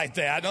at me like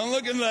that. Don't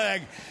look at me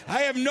like,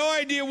 I have no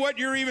idea what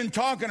you're even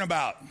talking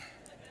about.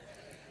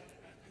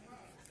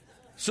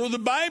 So the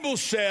Bible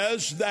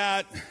says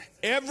that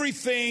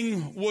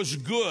everything was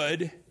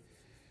good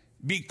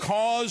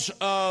because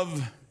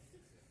of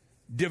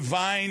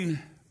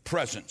divine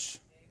presence.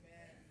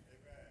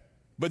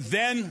 But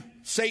then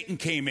Satan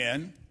came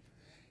in,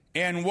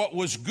 and what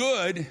was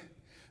good,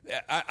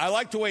 I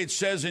like the way it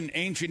says in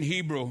ancient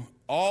Hebrew,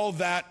 all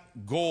that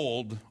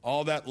gold,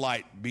 all that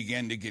light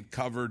began to get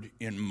covered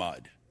in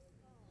mud.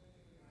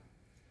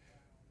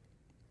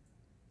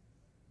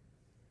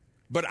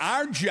 But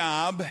our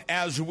job,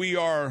 as we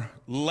are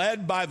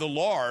led by the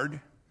Lord,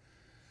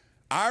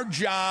 our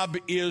job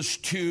is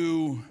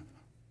to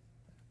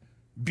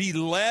be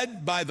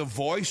led by the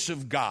voice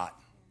of God.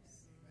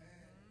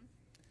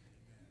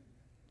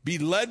 Be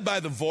led by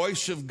the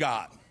voice of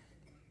God.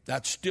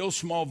 That still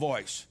small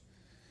voice.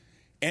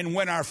 And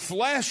when our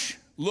flesh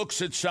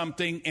looks at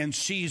something and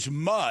sees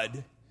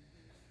mud,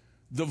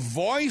 the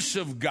voice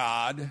of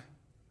God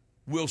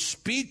will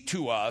speak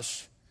to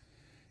us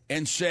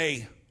and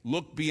say,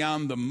 look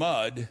beyond the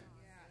mud,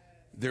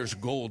 there's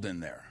gold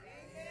in there.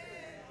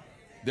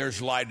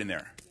 There's light in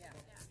there.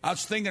 I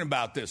was thinking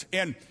about this,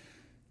 and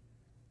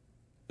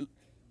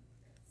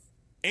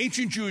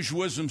ancient Jewish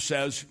wisdom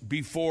says,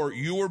 before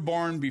you were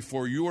born,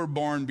 before you were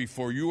born,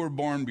 before you were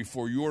born,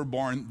 before you were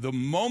born, the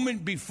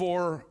moment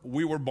before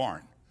we were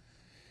born,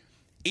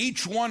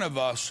 each one of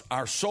us,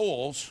 our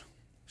souls,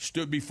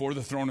 stood before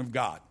the throne of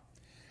God.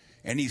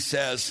 And he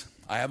says,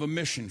 I have a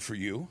mission for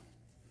you,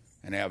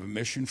 and I have a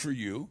mission for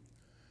you,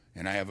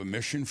 and I have a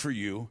mission for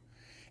you.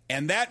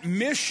 And that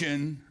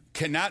mission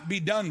cannot be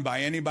done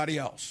by anybody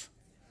else.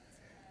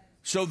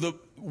 So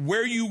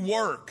where you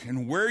work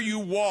and where you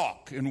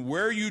walk and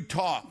where you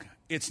talk,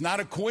 it's not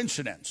a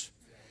coincidence.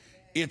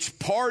 It's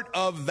part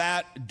of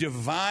that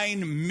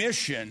divine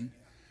mission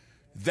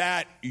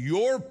that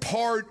your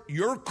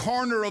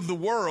corner of the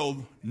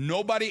world,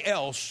 nobody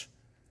else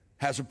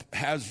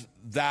has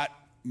that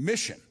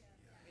mission.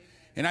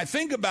 And I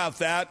think about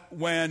that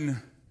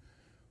when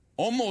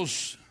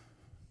almost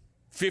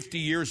 50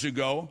 years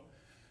ago,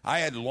 I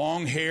had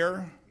long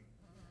hair,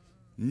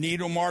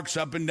 needle marks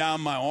up and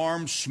down my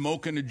arms,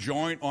 smoking a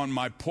joint on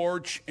my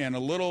porch, and a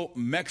little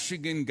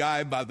Mexican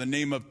guy by the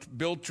name of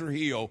Bill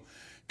Trujillo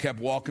kept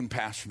walking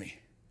past me.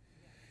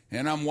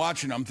 And I'm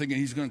watching, I'm thinking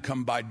he's going to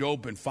come buy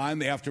dope. And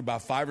finally, after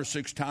about 5 or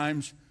 6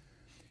 times,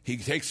 he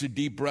takes a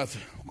deep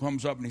breath,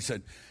 comes up, and he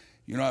said,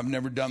 you know, I've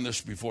never done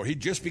this before. He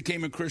just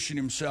became a Christian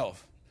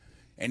himself.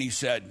 And he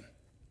said,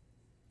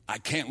 I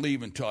can't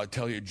leave until I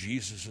tell you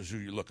Jesus is who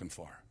you're looking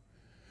for.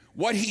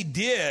 What he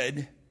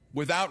did,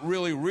 without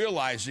really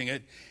realizing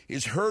it,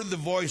 is heard the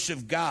voice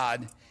of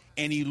God,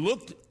 and he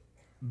looked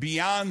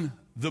beyond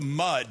the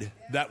mud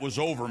that was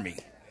over me.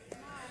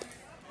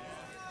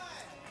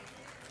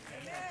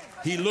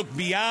 He looked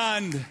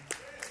beyond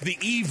the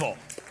evil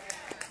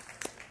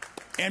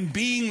and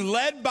being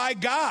led by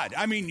God.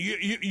 I mean,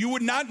 you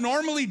would not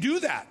normally do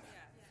that.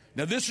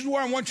 Now, this is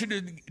where I want you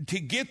to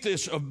get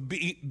this of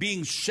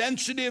being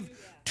sensitive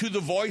to the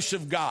voice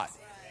of God.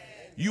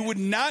 You would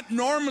not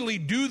normally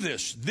do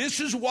this. This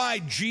is why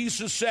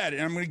Jesus said,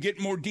 and I'm going to get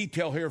more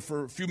detail here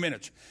for a few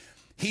minutes.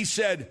 He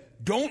said,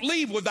 don't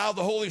leave without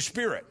the Holy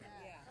Spirit,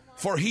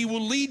 for he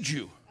will lead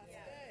you.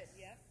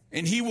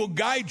 And he will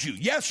guide you.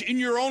 Yes, in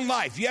your own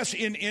life. Yes,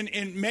 in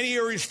many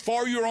areas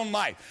for your own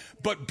life.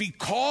 But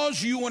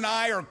because you and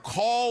I are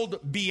called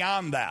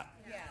beyond that.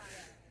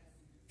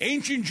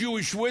 Ancient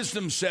Jewish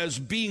wisdom says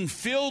being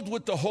filled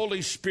with the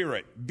Holy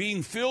Spirit,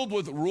 being filled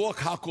with Ruach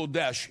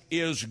HaKodesh,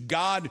 is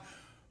God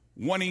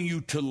wanting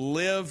you to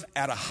live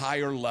at a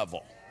higher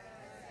level.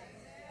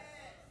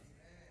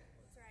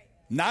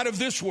 Not of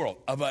this world,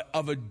 of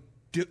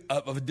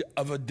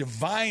a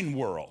divine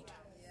world.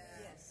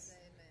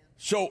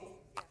 So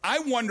I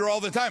wonder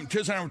all the time,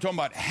 Tiz and I were talking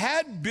about,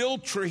 had Bill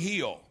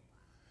Trujillo,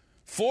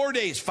 5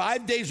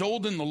 days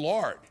old in the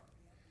Lord,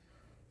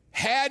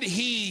 had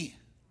he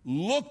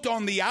looked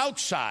on the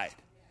outside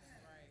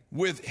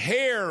with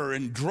hair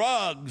and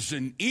drugs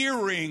and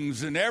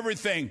earrings and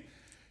everything,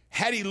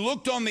 had he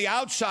looked on the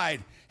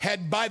outside,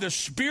 had by the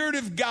Spirit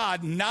of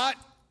God not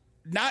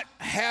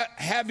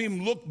have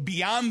him look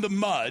beyond the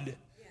mud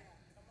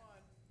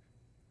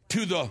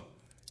to the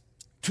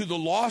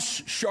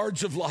lost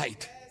shards of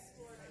light,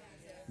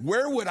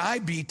 where would I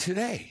be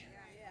today?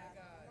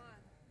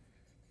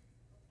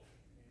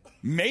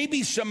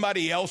 Maybe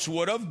somebody else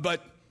would have,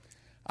 but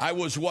I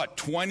was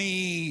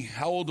 20,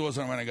 how old was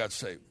I when I got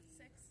saved?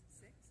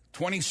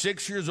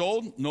 26 years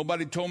old.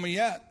 Nobody told me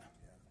yet.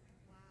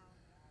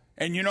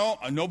 And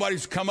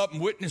nobody's come up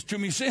and witnessed to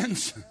me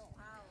since.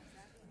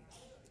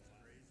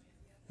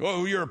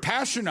 Oh, you're a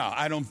pastor now.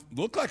 I don't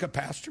look like a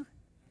pastor.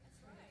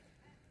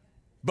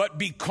 But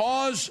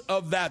because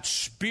of that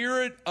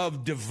spirit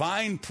of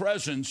divine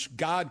presence,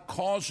 God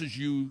causes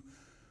you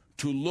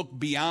to look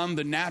beyond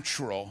the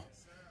natural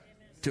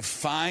to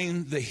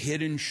find the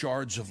hidden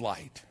shards of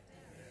light.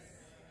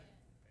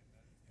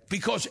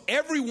 Because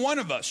every one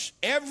of us,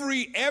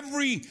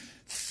 everything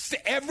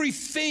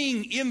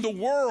in the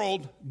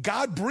world,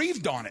 God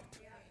breathed on it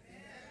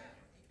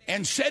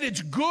and said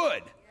it's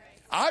good.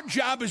 Our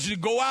job is to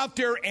go out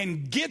there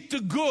and get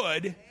the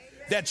good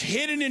that's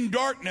hidden in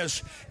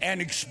darkness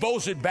and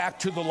expose it back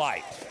to the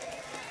light.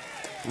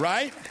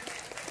 Right?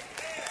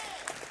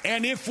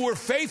 And if we're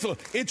faithful,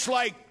 it's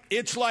like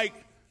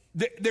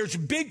there's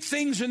big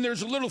things and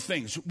there's little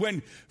things.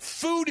 When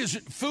food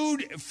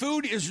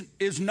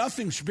is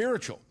nothing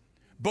spiritual.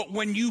 But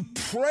when you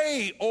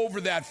pray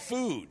over that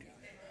food,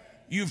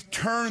 you've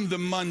turned the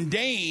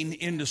mundane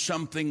into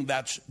something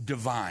that's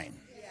divine.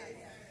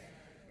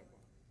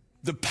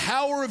 The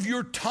power of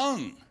your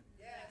tongue.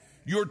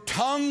 Your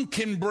tongue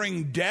can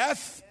bring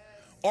death,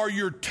 or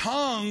your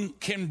tongue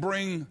can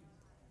bring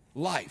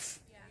life.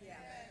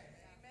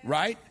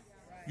 Right?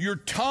 Your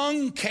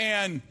tongue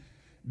can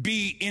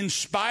be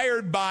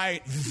inspired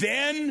by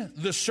then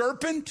the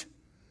serpent,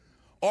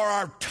 or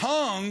our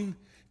tongue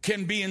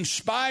can be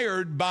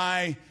inspired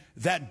by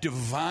that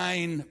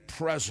divine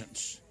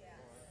presence.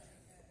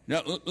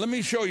 Now, let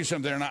me show you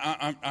something, and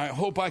I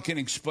hope I can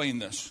explain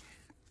this.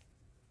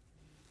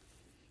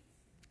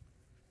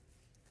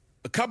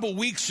 A couple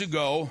weeks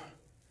ago,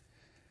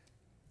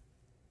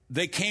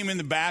 they came in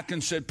the back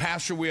and said,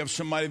 Pastor, we have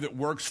somebody that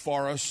works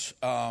for us,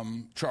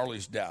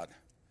 Charlie's dad.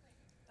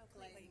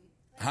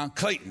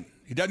 Clayton.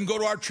 He doesn't go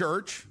to our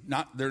church.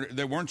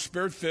 They weren't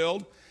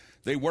spirit-filled.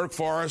 They work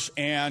for us,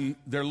 and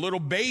their little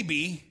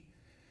baby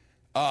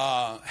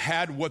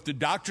had what the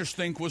doctors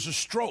think was a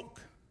stroke.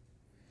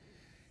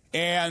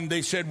 And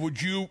they said,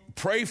 would you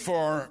pray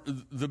for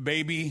the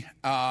baby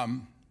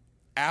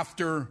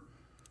after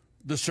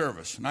the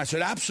service? And I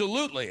said,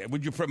 absolutely.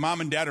 Would you pray? Mom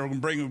and Dad are going to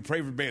bring him, pray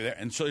for the baby there.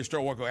 And so they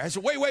start walking away. I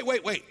said,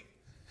 wait.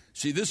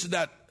 See, this is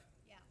that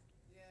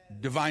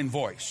divine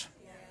voice.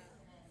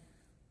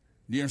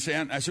 Do you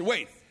understand? I said,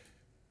 wait,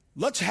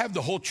 let's have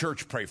the whole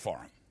church pray for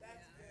him.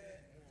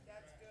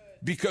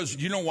 Because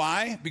you know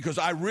why? Because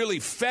I really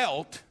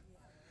felt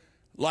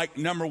like,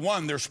 number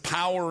one, there's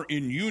power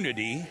in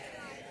unity.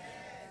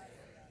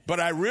 But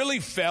I really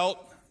felt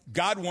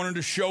God wanted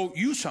to show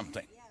you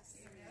something.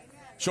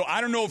 So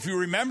I don't know if you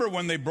remember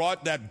when they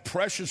brought that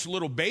precious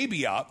little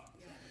baby up.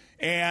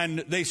 And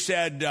they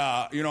said,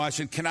 I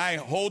said, can I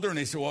hold her? And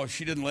they said, well,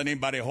 she didn't let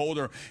anybody hold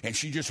her. And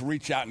she just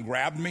reached out and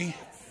grabbed me.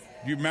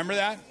 Do you remember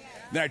that?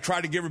 Then I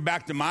tried to give her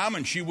back to Mom,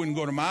 and she wouldn't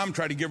go to Mom.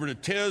 Tried to give her to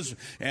Tiz,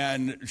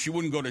 and she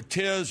wouldn't go to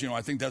Tiz.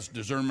 I think that's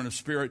discernment of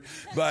spirit.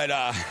 But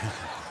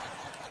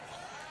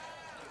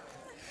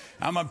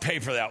I'm going to pay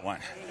for that one.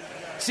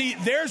 See,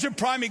 there's a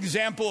prime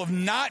example of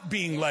not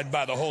being led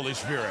by the Holy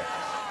Spirit.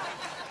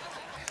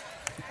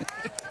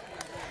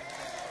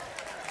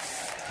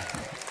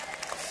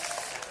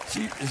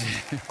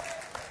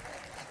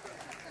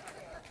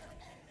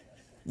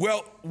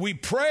 Well, we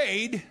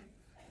prayed,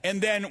 and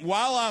then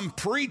while I'm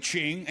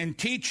preaching and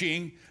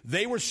teaching,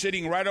 they were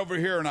sitting right over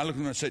here, and I looked at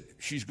them and said,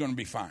 she's going to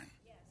be fine.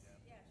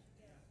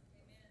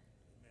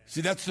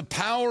 See, that's the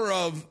power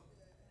of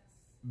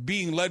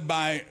being led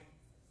by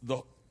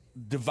the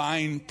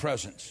divine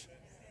presence.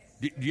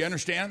 Do you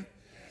understand?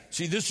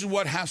 See, this is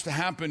what has to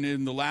happen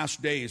in the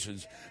last days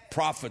is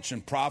prophets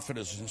and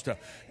prophetesses and stuff.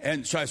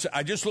 And so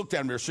I just looked at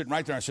them. They were sitting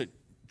right there. And I said,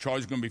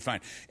 Charlie's going to be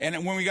fine.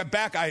 And when we got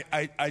back,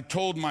 I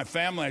told my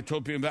family, I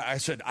told people, I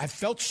said, I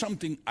felt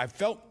something. I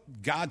felt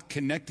God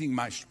connecting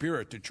my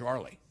spirit to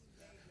Charlie.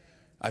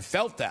 I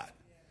felt that.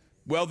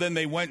 Well, then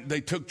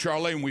they took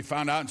Charlie and we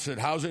found out and said,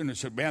 how's it? And they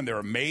said, man, they're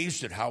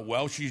amazed at how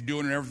well she's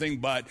doing and everything.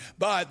 But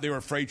they were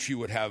afraid she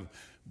would have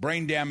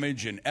brain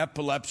damage and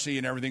epilepsy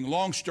and everything.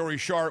 Long story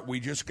short, we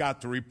just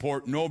got the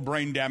report. No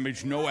brain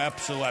damage, no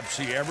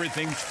epilepsy.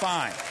 Everything's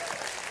fine.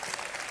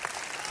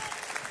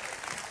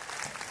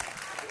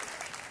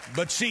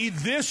 But see,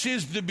 this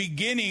is the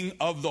beginning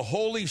of the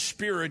Holy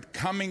Spirit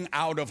coming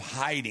out of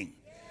hiding.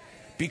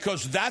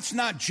 Because that's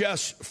not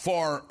just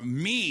for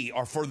me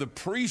or for the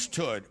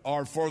priesthood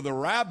or for the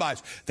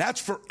rabbis. That's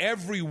for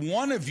every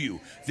one of you,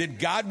 that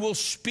God will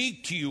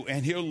speak to you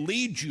and he'll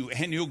lead you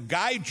and he'll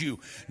guide you,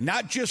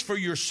 not just for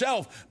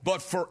yourself,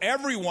 but for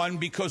everyone,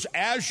 because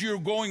as you're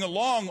going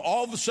along,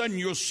 all of a sudden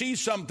you'll see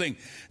something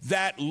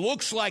that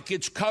looks like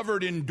it's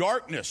covered in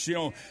darkness. You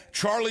know,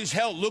 Charlie's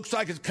health looks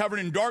like it's covered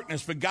in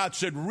darkness, but God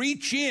said,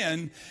 reach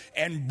in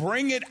and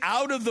bring it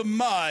out of the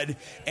mud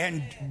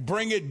and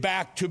bring it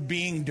back to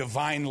being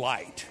divine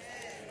light.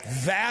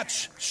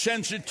 That's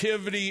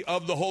sensitivity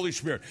of the Holy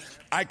Spirit.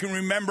 I can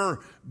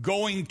remember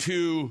going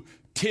to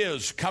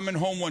Tiz, coming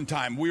home one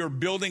time. We were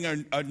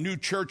building a new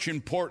church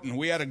in Portland.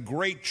 We had a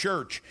great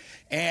church.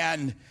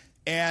 And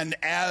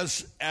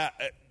as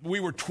we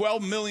were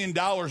 $12 million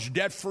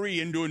debt-free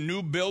into a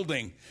new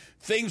building,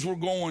 things were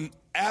going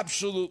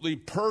absolutely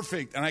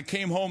perfect. And I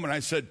came home and I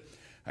said,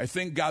 I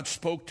think God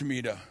spoke to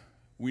me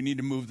we need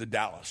to move to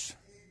Dallas.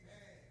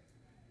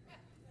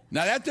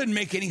 Now, that doesn't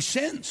make any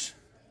sense.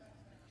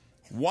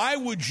 Why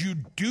would you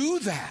do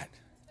that?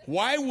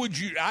 Why would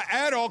you? I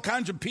had all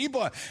kinds of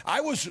people. I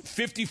was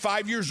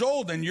 55 years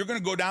old, and you're going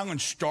to go down and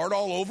start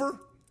all over?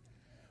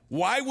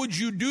 Why would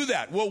you do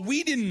that? Well,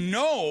 we didn't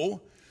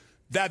know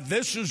that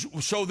this is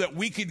so that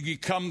we could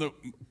become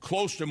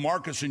close to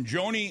Marcus and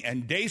Joni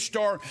and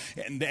Daystar,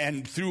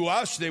 and through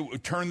us, they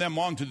would turn them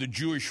on to the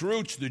Jewish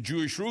roots. The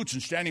Jewish roots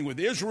and standing with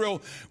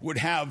Israel would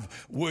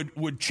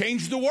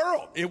change the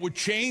world. It would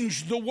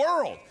change the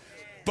world.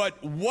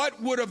 But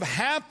what would have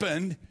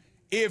happened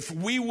if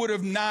we would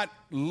have not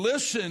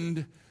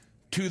listened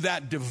to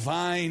that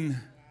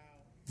divine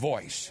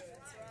voice?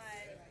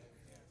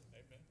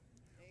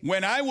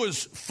 When I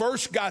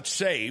first got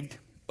saved,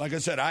 like I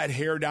said, I had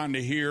hair down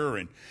to here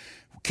and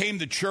came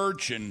to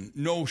church and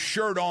no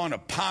shirt on, a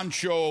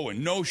poncho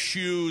and no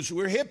shoes.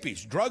 We were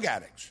hippies, drug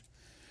addicts.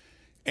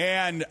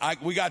 And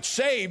we got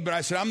saved, but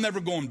I said, I'm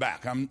never going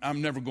back.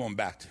 I'm never going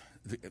back.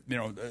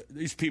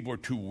 These people are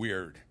too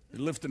weird.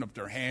 They're lifting up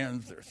their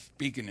hands. They're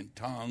speaking in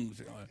tongues.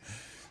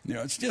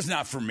 It's just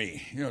not for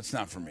me. It's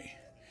not for me.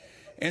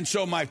 And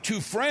so my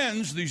two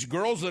friends, these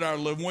girls that I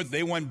was living with,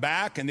 they went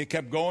back and they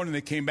kept going and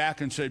they came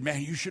back and said,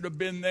 man, you should have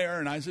been there.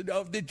 And I said,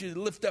 oh, did you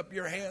lift up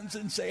your hands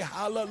and say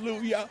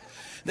hallelujah?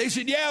 They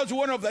said, yeah, it was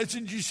wonderful. I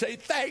said, did you say,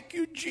 thank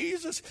you,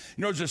 Jesus?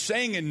 There's a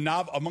saying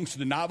amongst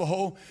the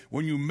Navajo,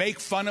 when you make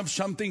fun of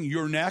something,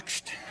 you're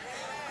next.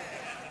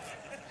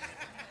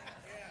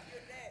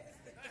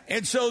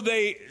 And so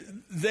they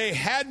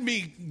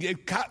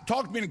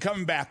talked me into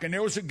coming back. And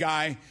there was a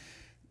guy,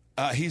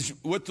 he's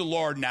with the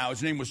Lord now.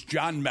 His name was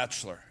John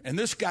Metzler. And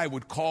this guy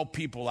would call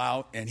people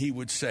out and he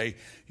would say,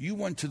 you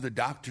went to the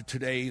doctor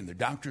today and the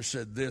doctor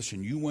said this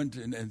and you went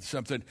and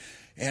something.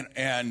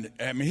 And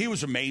I mean, he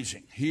was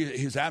amazing.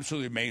 He's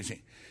absolutely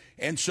amazing.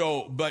 And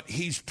so, but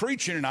he's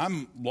preaching and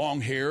I'm long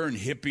hair and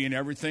hippie and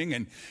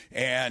everything.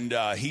 And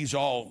he's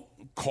all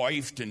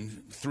coiffed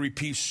and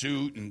three-piece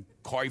suit and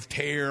coiffed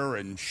hair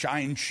and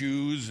shine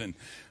shoes and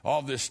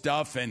all this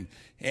stuff. And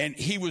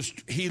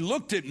he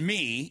looked at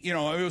me, it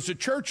was a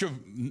church of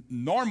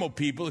normal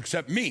people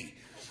except me,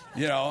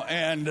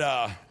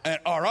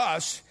 or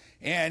us.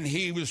 And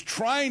he was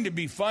trying to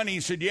be funny. He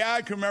said, yeah,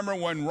 I can remember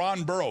when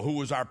Ron Burrow, who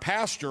was our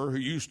pastor, who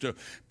used to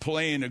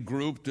play in a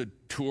group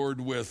that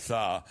toured with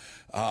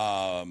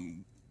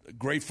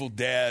Grateful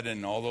Dead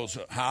and all those,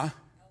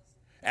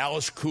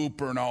 Alice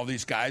Cooper and all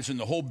these guys, and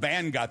the whole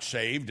band got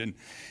saved.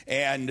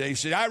 And he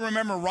said, I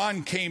remember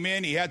Ron came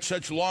in, he had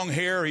such long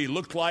hair, he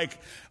looked like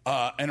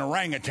an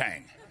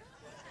orangutan.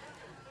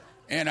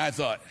 And I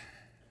thought,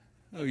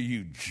 oh,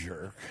 you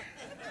jerk.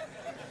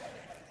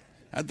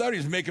 I thought he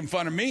was making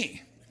fun of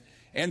me.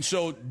 And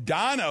so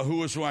Donna, who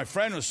was my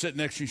friend, was sitting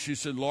next to me, she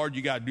said, Lord,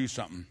 you got to do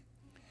something.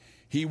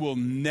 He will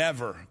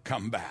never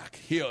come back.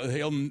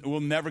 We'll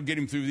never get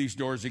him through these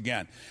doors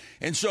again.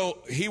 And so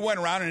he went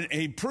around and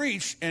he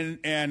preached,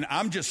 and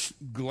I'm just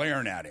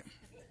glaring at him.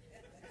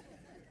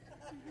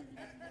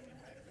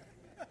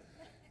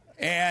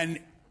 And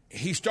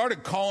he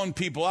started calling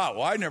people out.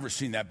 Well, I'd never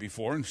seen that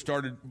before, and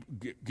started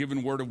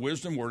giving word of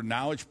wisdom, word of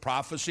knowledge,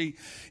 prophecy.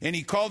 And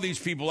he called these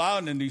people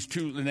out, and these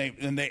two,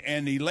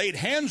 and he laid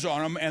hands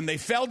on them, and they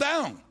fell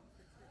down.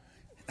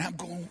 And I'm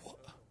going,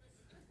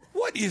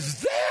 what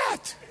is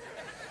that?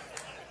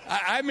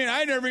 I mean,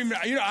 I never even,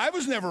 I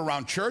was never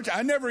around church.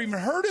 I never even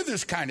heard of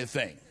this kind of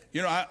thing.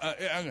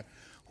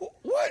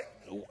 What?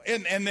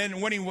 And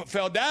then when he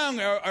fell down,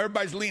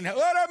 everybody's leaning,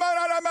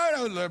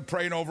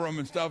 praying over him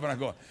and stuff. And I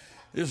go,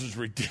 this is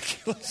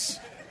ridiculous.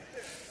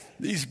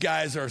 These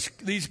guys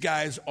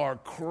are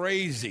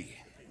crazy.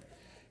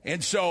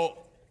 And so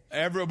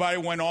everybody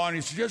went on.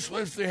 He said, just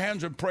lift their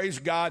hands and praise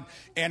God.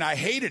 And I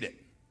hated it.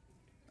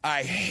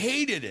 I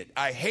hated it.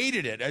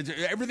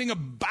 Everything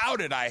about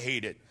it I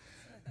hated.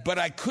 But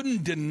I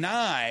couldn't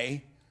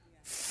deny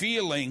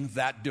feeling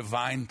that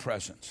divine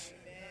presence.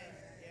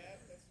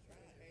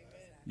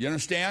 You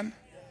understand?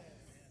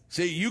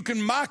 See, you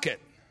can mock it.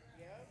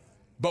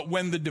 But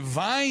when the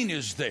divine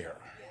is there,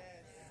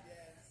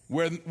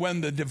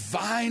 when the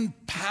divine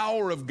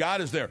power of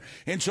God is there.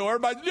 And so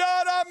everybody,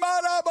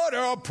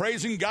 they're all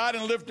praising God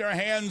and lifting their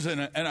hands.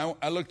 And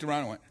I looked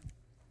around and went,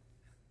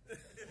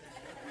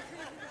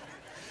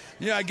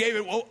 I gave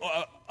it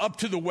up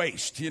to the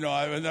waist.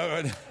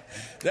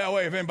 That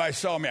way if anybody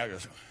saw me, I go.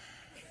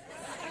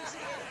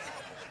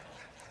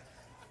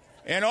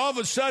 And all of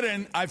a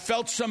sudden, I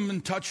felt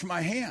something touch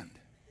my hand.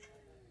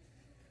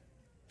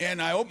 And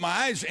I opened my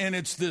eyes, and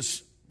it's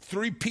this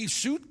three-piece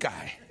suit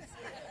guy.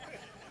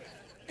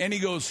 And he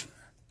goes,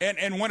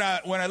 and when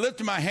I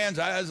lifted my hands,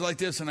 I was like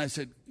this, and I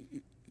said,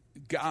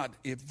 God,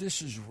 if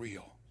this is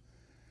real,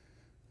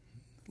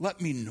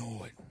 let me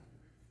know it.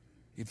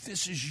 If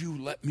this is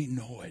you, let me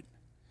know it.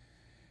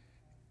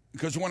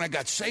 Because when I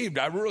got saved,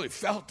 I really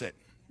felt it.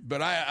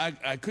 But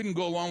I couldn't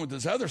go along with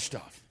this other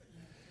stuff.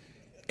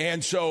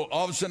 And so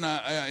all of a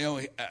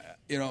sudden,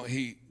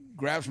 he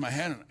grabs my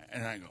hand,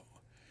 and I go,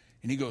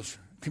 and he goes,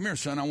 come here,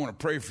 son, I want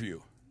to pray for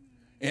you.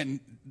 And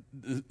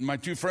my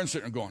two friends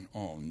sitting there going,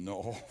 oh,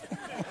 no.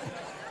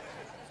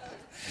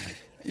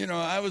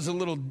 I was a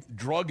little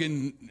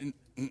drugged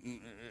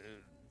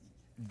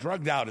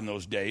out in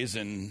those days,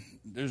 and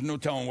there's no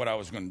telling what I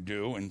was going to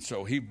do. And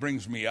so he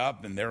brings me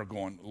up, and they're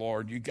going,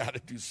 Lord, you got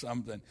to do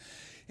something.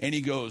 And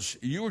he goes,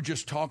 you were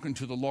just talking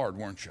to the Lord,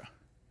 weren't you?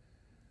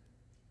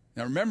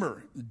 Now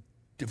remember,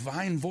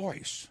 divine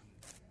voice,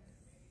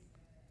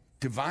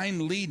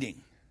 divine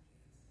leading.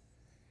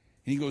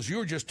 And he goes, you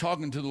were just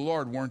talking to the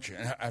Lord, weren't you?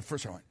 And at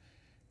first I went,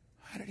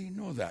 how did he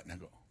know that? And I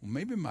go, well,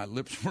 maybe my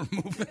lips were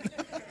moving.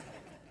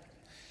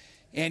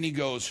 And he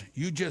goes,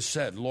 you just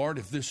said, Lord,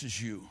 if this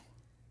is you,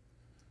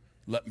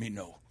 let me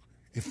know.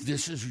 If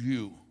this is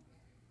you,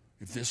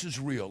 if this is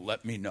real,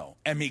 let me know.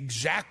 And the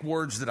exact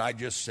words that I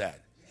just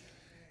said.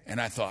 And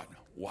I thought,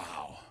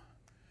 wow.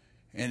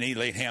 And he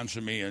laid hands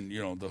on me, and,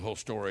 the whole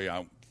story,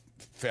 I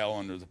fell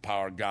under the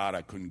power of God.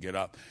 I couldn't get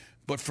up.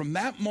 But from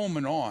that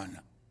moment on,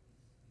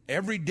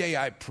 every day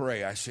I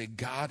pray, I say,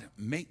 God,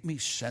 make me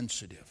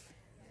sensitive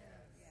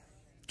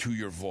to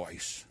your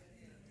voice.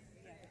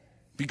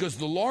 Because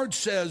the Lord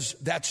says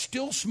that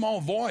still small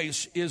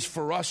voice is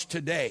for us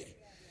today.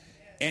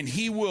 And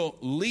he will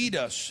lead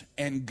us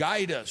and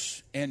guide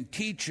us and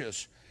teach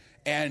us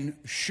and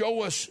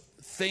show us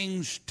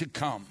things to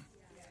come.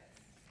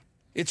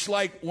 It's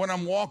like when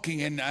I'm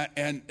walking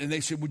and they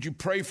said, would you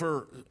pray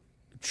for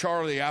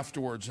Charlie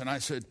afterwards? And I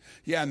said,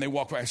 yeah. And they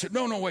walk by. I said,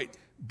 no, wait.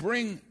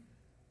 Bring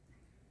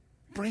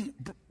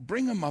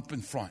him up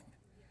in front.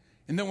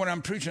 And then when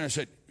I'm preaching, I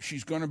said,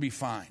 she's going to be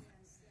fine.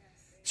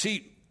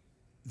 See,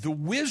 the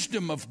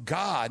wisdom of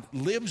God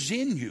lives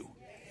in you.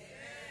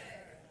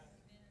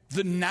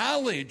 The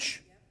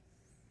knowledge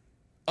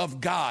of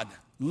God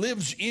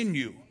lives in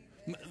you.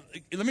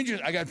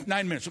 I got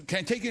 9 minutes. Can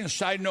I take you in a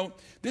side note?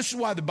 This is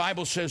why the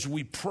Bible says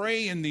we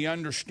pray in the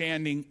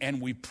understanding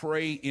and we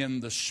pray in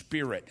the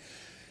Spirit.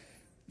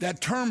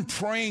 That term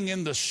praying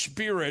in the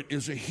Spirit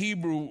is a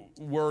Hebrew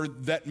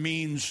word that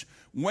means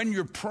when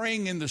you're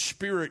praying in the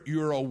Spirit,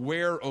 you're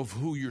aware of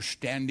who you're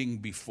standing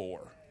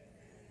before.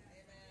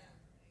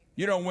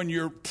 When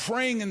you're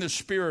praying in the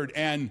Spirit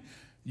and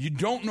you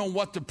don't know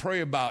what to pray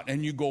about,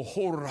 and you go,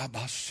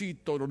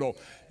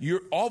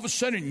 you're all of a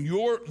sudden,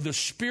 the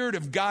Spirit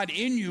of God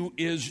in you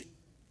is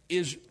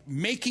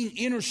making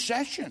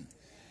intercession.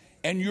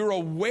 And you're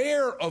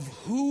aware of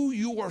who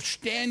you are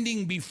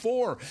standing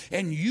before.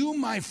 And you,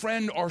 my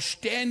friend, are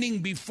standing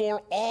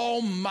before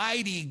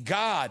Almighty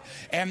God.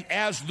 And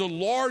as the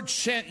Lord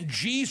sent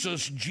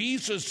Jesus,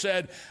 Jesus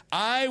said,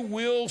 I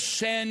will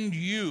send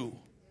you,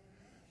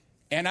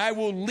 and I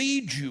will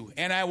lead you,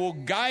 and I will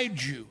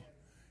guide you.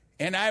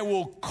 And I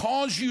will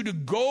cause you to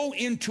go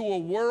into a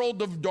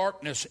world of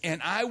darkness,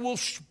 and I will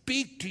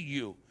speak to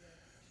you.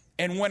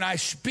 And when I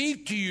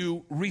speak to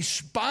you,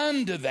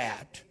 respond to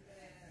that,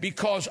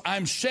 because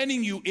I'm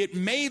sending you. It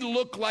may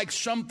look like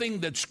something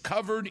that's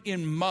covered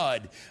in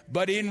mud,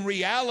 but in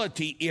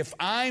reality, if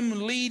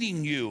I'm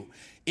leading you,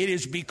 it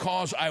is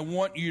because I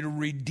want you to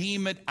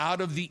redeem it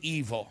out of the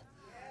evil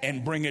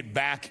and bring it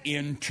back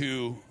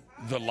into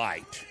the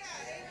light.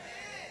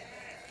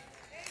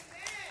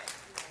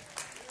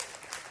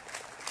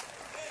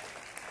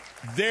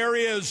 There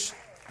is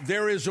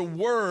a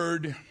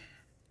word.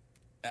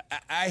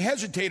 I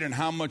hesitate on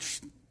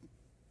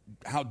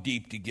how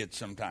deep to get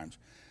sometimes.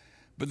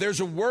 But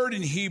there's a word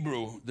in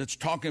Hebrew that's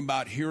talking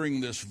about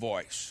hearing this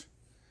voice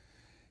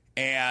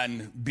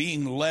and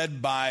being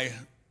led by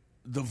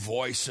the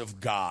voice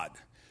of God.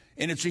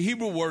 And it's a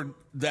Hebrew word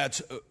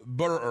that's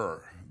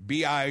burr,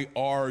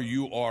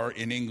 B-I-R-U-R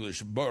in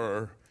English,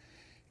 burr.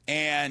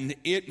 And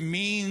it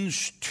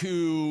means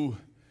to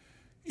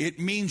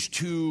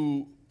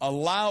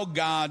allow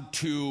God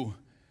to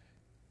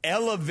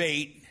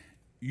elevate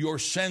your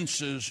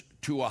senses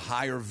to a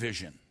higher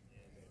vision.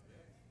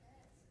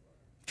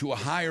 To a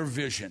higher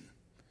vision.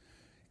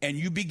 And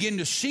you begin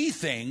to see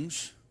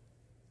things.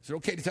 Is it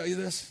okay to tell you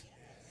this?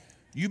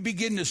 You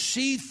begin to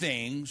see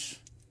things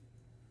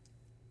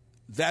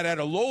that at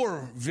a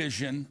lower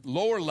vision,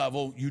 lower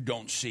level, you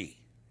don't see.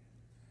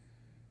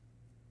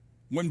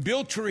 When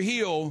Bill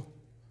Trujillo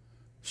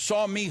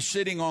saw me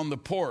sitting on the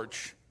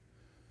porch,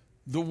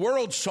 the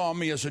world saw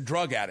me as a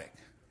drug addict.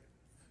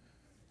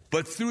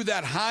 But through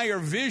that higher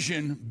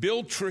vision,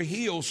 Bill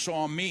Trujillo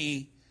saw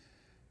me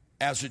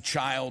as a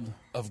child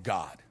of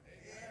God.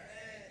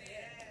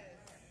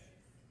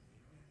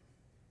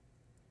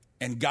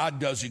 And God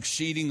does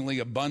exceedingly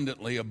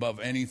abundantly above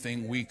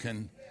anything we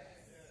can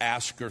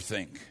ask or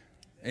think.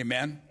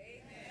 Amen?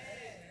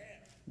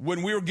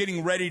 When we were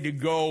getting ready to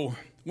go,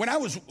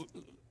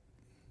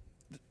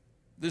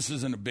 this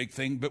isn't a big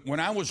thing, but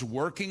when I was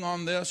working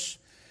on this,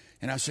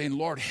 and I was saying,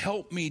 Lord,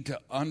 help me to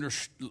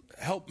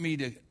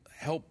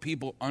help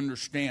people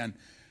understand,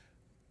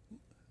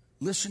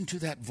 listen to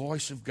that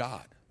voice of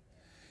God.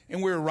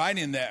 And we were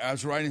writing that. I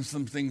was writing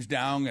some things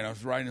down, and I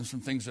was writing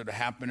some things that had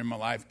happened in my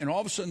life. And all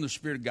of a sudden, the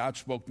Spirit of God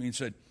spoke to me and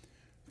said,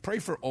 pray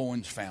for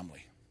Owen's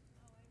family.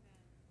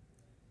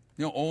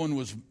 You know, Owen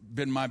was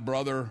been my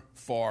brother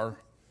for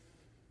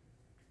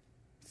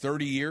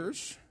 30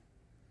 years.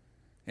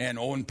 And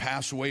Owen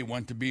passed away,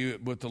 went to be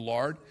with the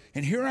Lord.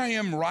 And here I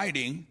am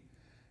writing,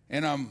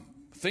 and I'm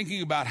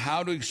thinking about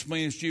how to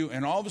explain this to you.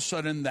 And all of a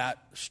sudden, that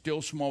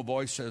still small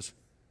voice says,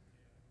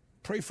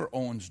 pray for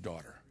Owen's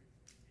daughter.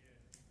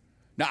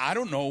 Now, I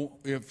don't know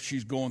if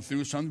she's going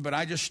through something, but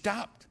I just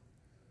stopped.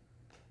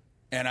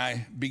 And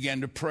I began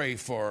to pray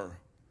for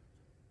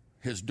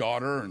his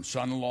daughter and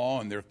son-in-law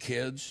and their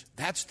kids.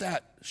 That's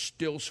that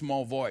still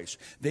small voice.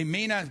 They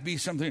may not be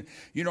something,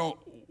 you know,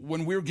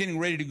 when we were getting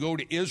ready to go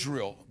to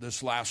Israel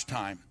this last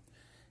time,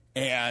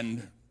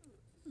 and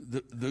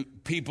the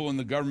people in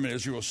the government of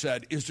Israel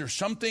said, is there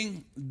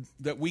something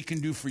that we can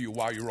do for you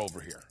while you're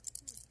over here?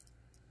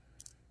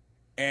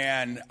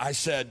 And I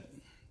said,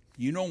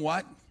 you know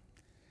what?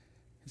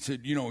 I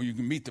said, you know, you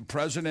can meet the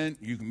president,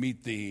 you can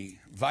meet the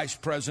vice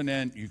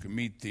president, you can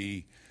meet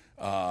the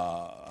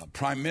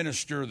prime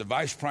minister, the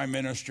vice prime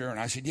minister. And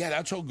I said, yeah,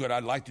 that's all good.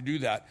 I'd like to do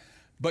that.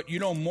 But, you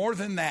know, more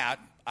than that,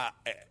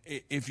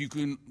 if you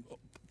can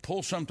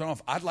pull something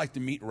off, I'd like to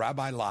meet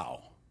Rabbi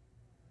Lau.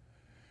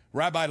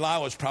 Rabbi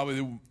Lau is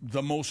probably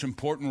the most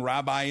important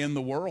rabbi in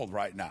the world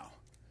right now.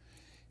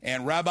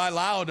 And Rabbi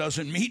Lau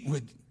doesn't meet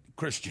with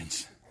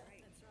Christians.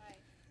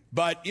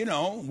 But, you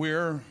know,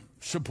 we're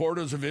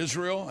supporters of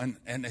Israel.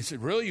 And they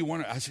said, really, you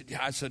want to? I said,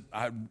 yeah. I said,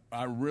 I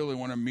really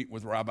want to meet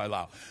with Rabbi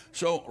Lau.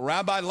 So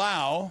Rabbi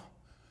Lau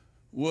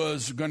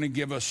was going to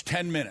give us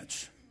 10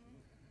 minutes.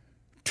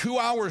 2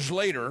 hours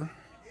later,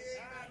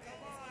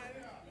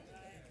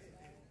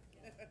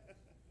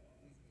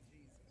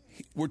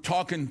 we're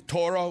talking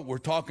Torah, we're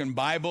talking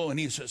Bible, and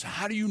he says,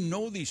 how do you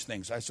know these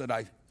things? I said,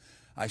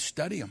 I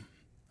study them.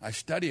 I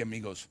study them. He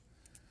goes,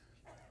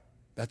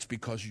 that's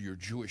because of your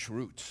Jewish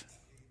roots.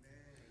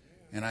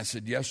 And I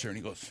said, yes, sir. And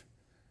he goes,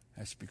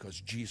 that's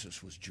because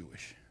Jesus was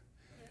Jewish.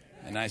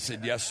 And I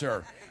said, yes,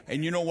 sir.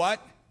 And you know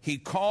what? He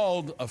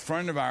called a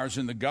friend of ours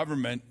in the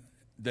government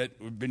that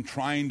had been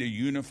trying to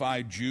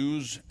unify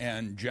Jews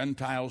and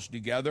Gentiles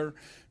together,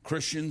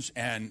 Christians,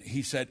 and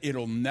he said,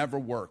 it'll never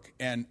work.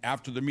 And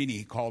after the meeting,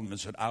 he called him and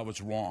said, I was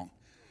wrong.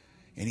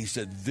 And he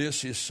said,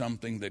 this is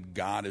something that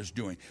God is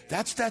doing.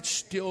 That's that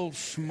still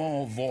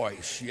small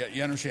voice.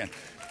 You understand?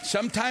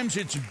 Sometimes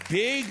it's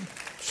big.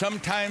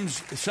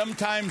 Sometimes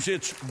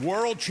it's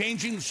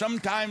world-changing.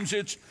 Sometimes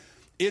it's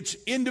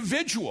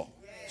individual.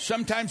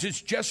 Sometimes it's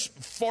just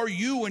for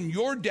you and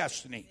your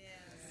destiny.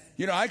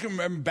 You know, I can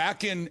remember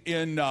back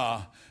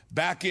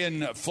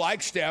in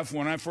Flagstaff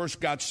when I first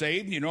got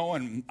saved, you know,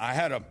 and I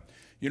had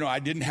I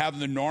didn't have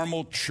the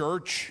normal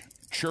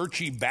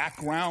churchy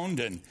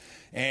background,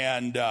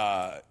 and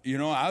you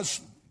know, I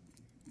was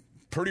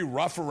pretty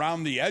rough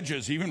around the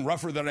edges, even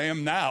rougher than I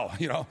am now,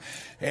 you know,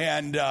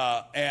 and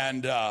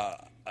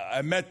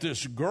I met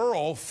this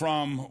girl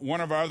from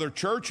one of our other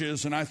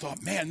churches, and I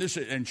thought, man,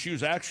 and she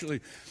was actually,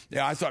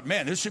 I thought,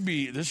 man, this would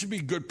be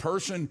a good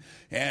person.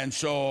 And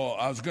so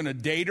I was going to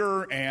date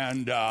her,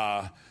 and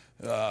the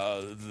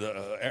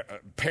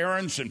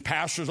parents and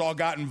pastors all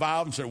got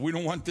involved and said, we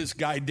don't want this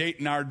guy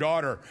dating our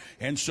daughter.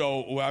 And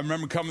so I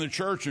remember coming to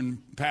church, and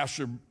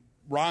Pastor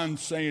Ron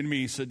saying to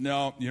me, he said,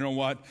 no, you know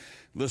what?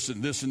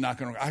 Listen, this is not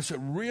going to. I said,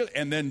 really?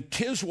 And then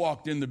Tiz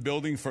walked in the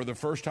building for the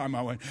first time.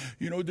 I went,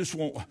 you know, this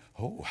won't.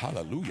 Oh,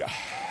 hallelujah.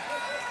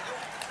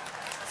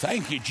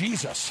 Thank you,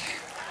 Jesus.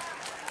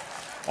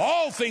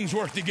 All things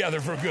work together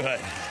for good.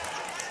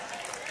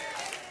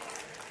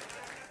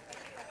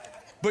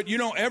 But you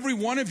know, every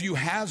one of you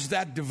has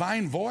that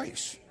divine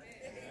voice.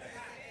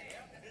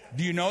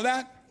 Do you know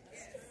that?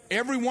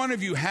 Every one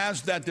of you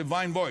has that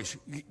divine voice.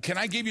 Can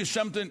I give you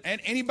something?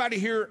 And anybody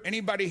here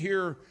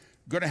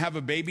going to have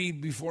a baby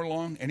before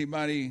long?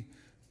 Anybody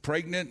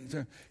pregnant?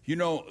 You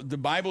know, the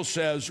Bible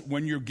says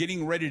when you're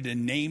getting ready to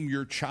name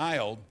your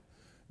child,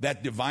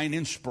 that divine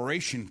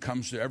inspiration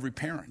comes to every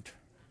parent.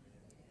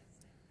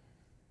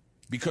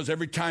 Because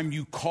every time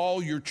you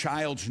call your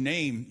child's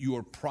name, you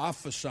are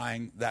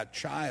prophesying that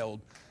child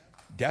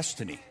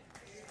destiny.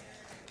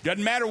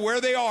 Doesn't matter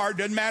where they are.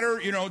 Doesn't matter,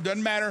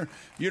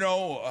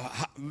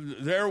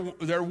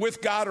 they're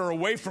with God or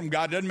away from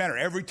God. Doesn't matter.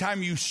 Every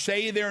time you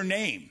say their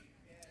name,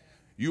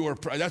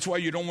 that's why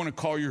you don't want to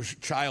call your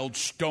child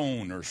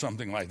Stone or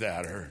something like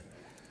that. Or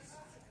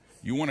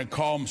you want to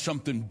call them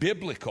something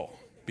biblical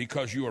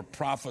because you are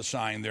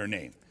prophesying their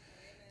name.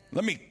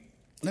 Let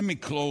me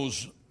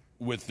close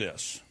with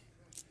this.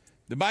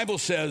 The Bible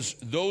says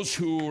those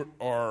who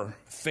are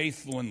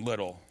faithful in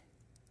little,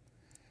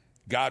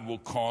 God will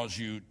cause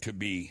you to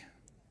be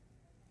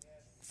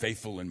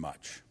faithful in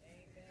much.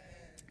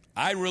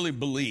 I really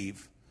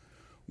believe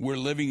we're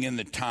living in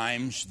the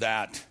times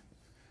that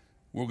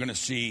we're going to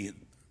see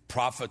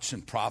prophets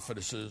and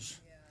prophetesses.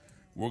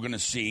 We're going to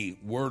see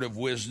word of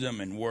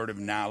wisdom and word of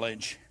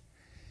knowledge.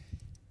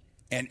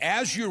 And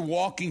as you're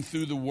walking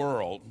through the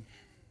world,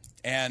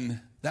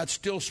 and that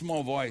still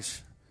small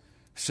voice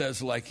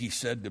says, like he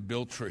said to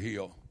Bill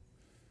Trujillo,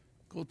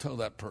 go tell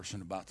that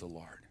person about the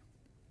Lord.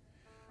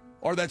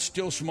 Or that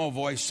still small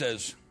voice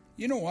says,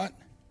 you know what?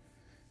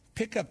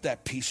 Pick up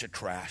that piece of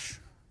trash.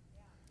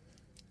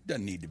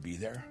 Doesn't need to be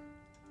there.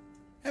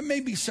 That may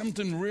be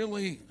something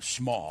really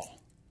small.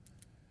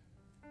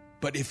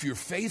 But if you're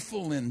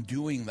faithful in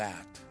doing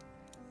that,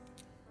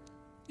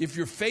 if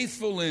you're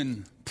faithful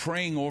in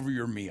praying over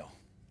your meal,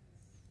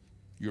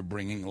 you're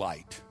bringing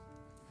light.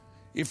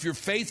 If you're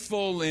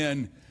faithful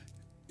in,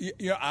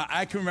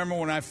 I can remember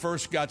when I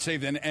first got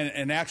saved,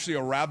 and actually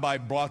a rabbi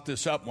brought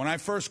this up. When I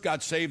first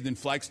got saved in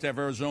Flagstaff,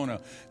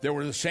 Arizona, there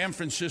were the San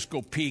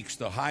Francisco peaks,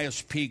 the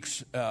highest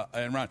peaks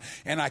around.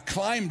 And I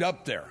climbed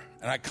up there,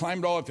 and I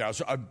climbed all up there. I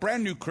was a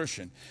brand new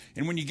Christian.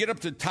 And when you get up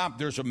to the top,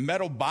 there's a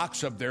metal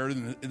box up there,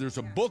 and there's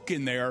a book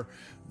in there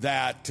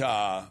that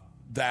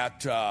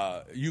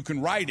you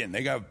can write in.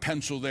 They got a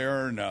pencil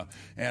there and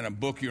a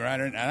book you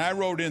write in. And I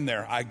wrote in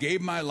there, I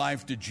gave my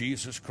life to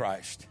Jesus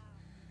Christ.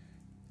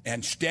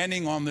 And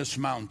standing on this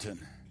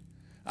mountain,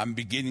 I'm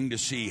beginning to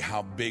see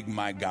how big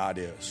my God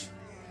is.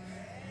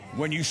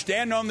 When you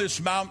stand on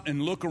this mountain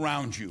and look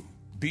around you,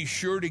 be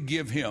sure to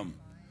give him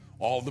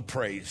all the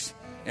praise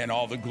and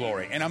all the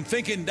glory. And I'm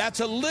thinking, that's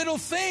a little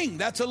thing.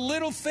 That's a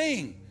little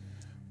thing.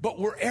 But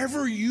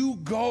wherever you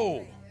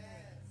go,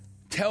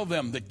 tell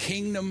them the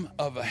kingdom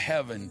of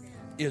heaven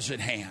is at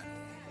hand.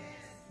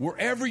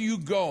 Wherever you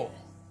go,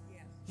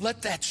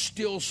 let that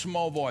still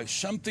small voice,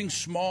 something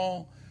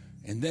small,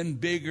 and then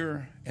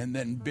bigger,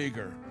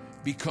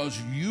 because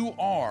you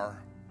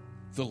are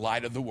the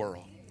light of the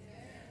world.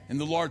 And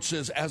the Lord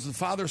says, as the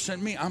Father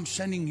sent me, I'm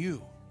sending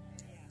you.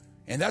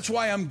 And that's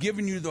why I'm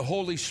giving you the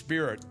Holy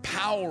Spirit,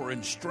 power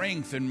and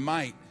strength and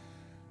might.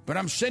 But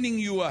I'm sending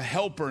you a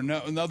helper.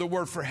 Another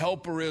word for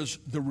helper is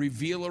the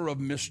revealer of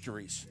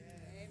mysteries.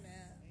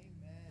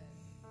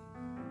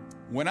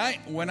 When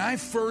I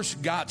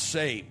first got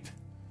saved,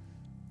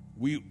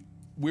 we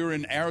were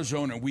in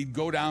Arizona. We'd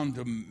go down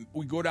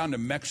to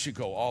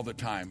Mexico all the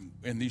time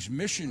in these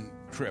mission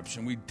trips,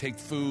 and we'd take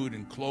food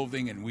and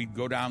clothing, and we'd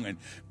go down and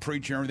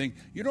preach and everything.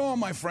 You know what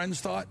my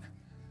friends thought?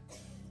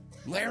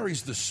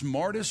 Larry's the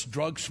smartest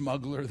drug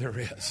smuggler there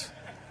is.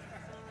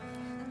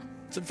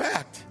 It's a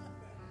fact.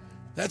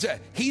 That's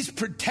it. He's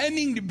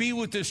pretending to be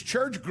with this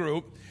church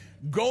group,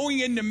 going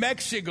into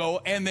Mexico,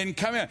 and then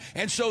coming out.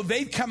 And so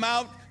they'd come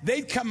out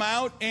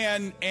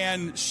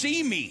and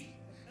see me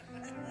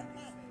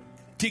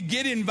to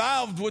get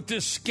involved with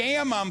this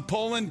scam I'm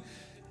pulling,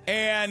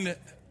 and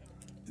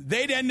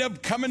they'd end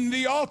up coming to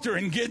the altar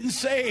and getting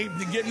saved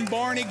and getting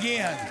born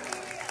again.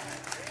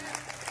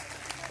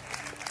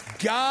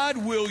 God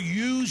will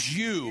use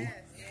you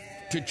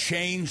to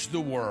change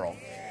the world.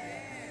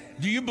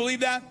 Do you believe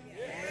that?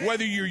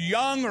 Whether you're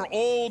young or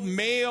old,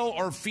 male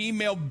or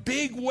female,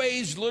 big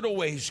ways, little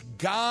ways,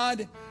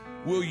 God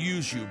will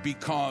use you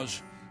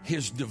because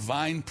his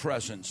divine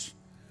presence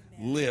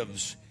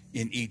lives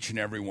in each and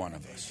every one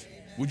of us.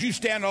 Would you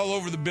stand all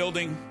over the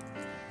building?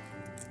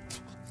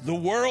 The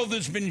world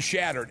has been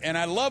shattered. And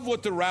I love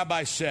what the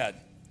rabbi said.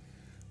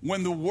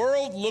 When the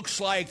world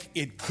looks like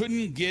it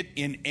couldn't get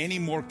in any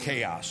more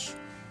chaos,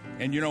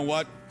 and you know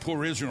what?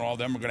 Poor Israel and all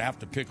them are going to have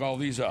to pick all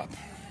these up.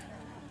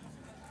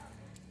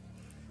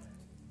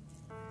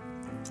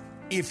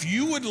 If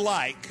you would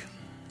like,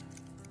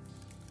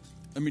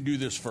 let me do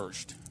this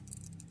first.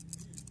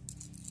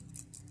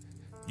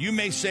 You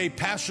may say,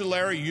 Pastor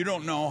Larry, you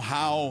don't know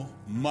how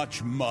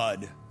much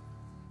mud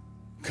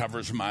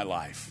covers my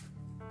life.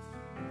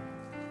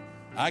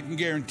 I can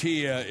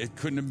guarantee you it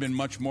couldn't have been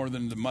much more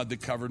than the mud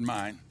that covered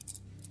mine.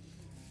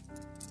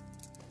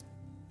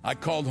 I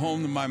called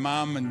home to my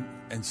mom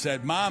and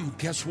said, Mom,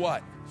 guess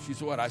what? She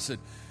said, what? I said,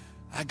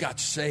 I got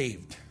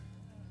saved.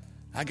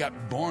 I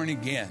got born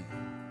again.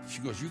 She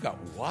goes, you got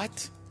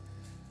what?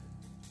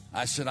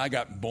 I said, I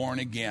got born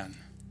again.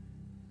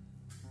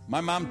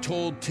 My mom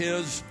told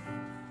Tiz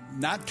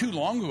not too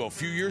long ago, a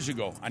few years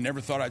ago, I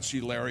never thought I'd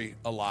see Larry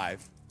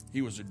alive.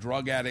 He was a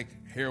drug addict,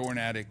 heroin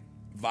addict,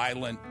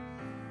 violent.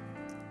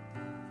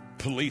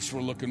 Police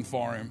were looking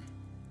for him.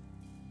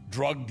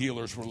 Drug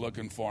dealers were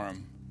looking for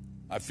him.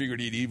 I figured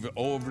he'd either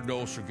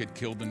overdose or get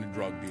killed in a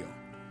drug deal.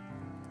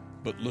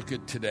 But look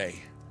at today.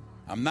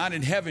 I'm not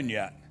in heaven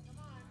yet,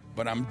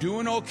 but I'm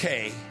doing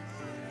okay.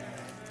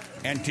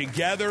 And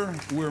together,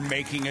 we're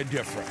making a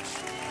difference.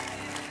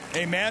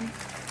 Amen?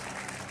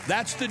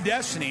 That's the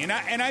destiny. And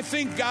I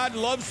think God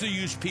loves to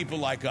use people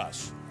like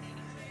us.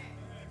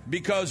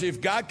 Because if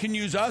God can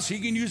use us, he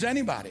can use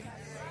anybody.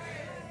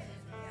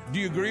 Do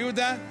you agree with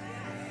that?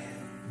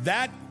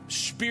 That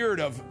spirit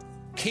of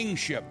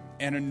kingship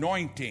and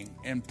anointing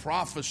and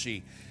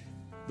prophecy,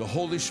 the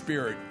Holy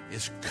Spirit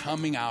is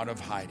coming out of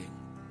hiding.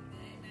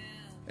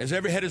 As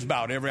every head is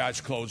bowed, every eye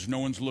is closed, no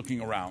one's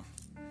looking around.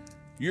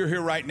 You're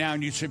here right now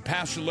and you say,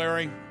 Pastor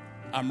Larry,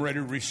 I'm ready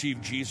to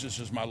receive Jesus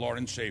as my Lord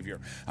and Savior.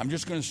 I'm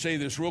just going to say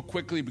this real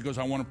quickly because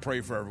I want to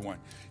pray for everyone.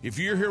 If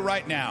you're here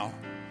right now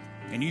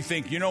and you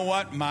think, you know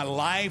what, my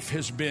life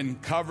has been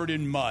covered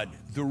in mud,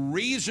 the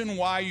reason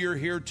why you're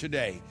here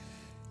today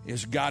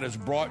is God has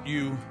brought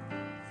you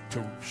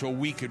so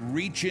we could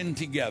reach in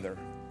together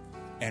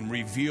and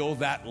reveal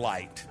that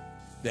light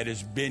that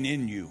has been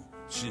in you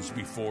since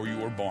before you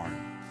were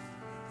born.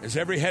 As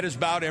every head is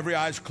bowed, every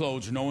eye is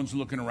closed, no one's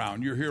looking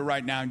around. You're here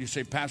right now and you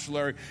say, Pastor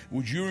Larry,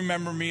 would you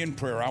remember me in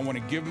prayer? I want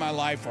to give my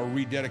life or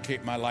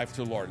rededicate my life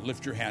to the Lord.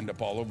 Lift your hand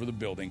up all over the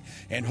building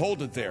and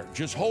hold it there.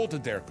 Just hold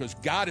it there because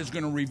God is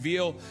going to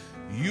reveal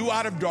you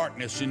out of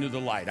darkness into the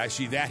light. I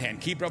see that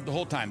hand. Keep it up the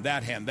whole time.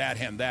 That hand, that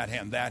hand, that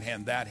hand, that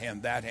hand, that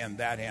hand, that hand,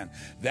 that hand,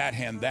 that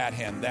hand, that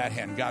hand, that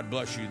hand. God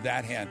bless you.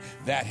 That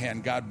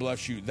hand, God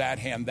bless you. That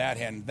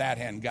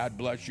hand, God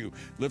bless you.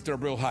 Lift it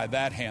up real high.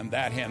 That hand,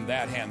 that hand,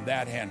 that hand,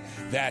 that hand,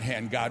 that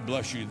hand, God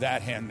bless you.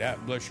 That hand,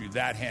 that bless you.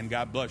 That hand,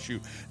 God bless you.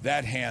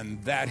 That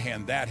hand, that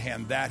hand, that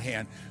hand, that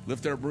hand.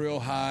 Lift it up real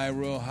high,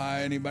 real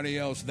high. Anybody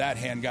else? That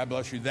hand, God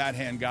bless you. That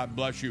hand, God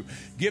bless you.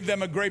 Give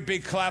them a great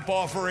big clap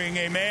offering.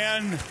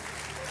 Amen.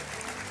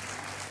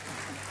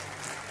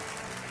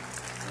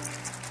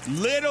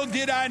 Little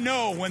did I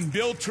know when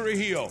Bill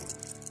Trujillo,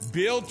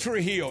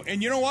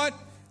 and you know what?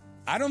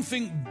 I don't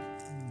think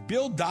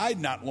Bill died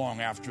not long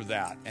after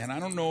that. And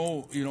I don't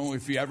know,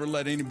 if he ever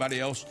led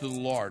anybody else to the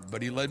Lord,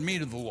 but he led me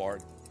to the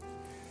Lord.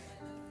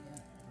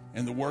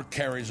 And the work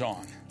carries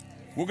on.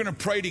 We're going to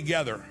pray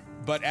together.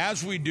 But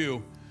as we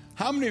do,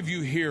 how many of you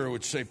here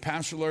would say,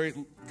 Pastor Larry,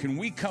 can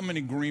we come in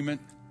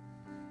agreement?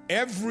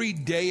 Every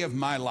day of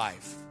my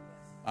life,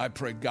 I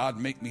pray, God,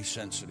 make me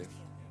sensitive.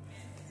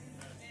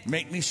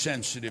 Make me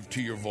sensitive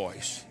to your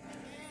voice.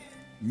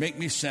 Make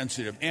me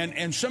sensitive.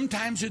 And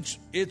sometimes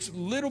it's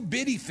little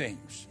bitty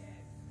things.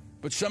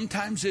 But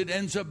sometimes it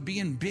ends up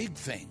being big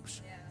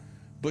things.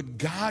 But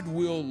God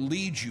will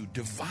lead you.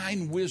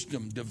 Divine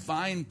wisdom,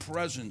 divine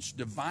presence,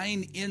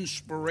 divine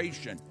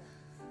inspiration,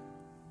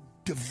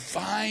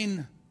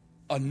 divine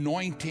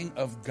anointing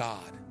of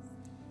God.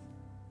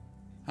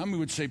 How many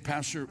would say,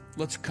 Pastor,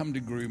 let's come to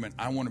agreement.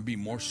 I want to be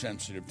more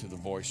sensitive to the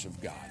voice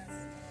of God.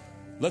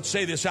 Let's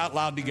say this out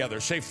loud together.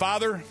 Say,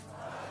 Father,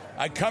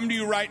 I come to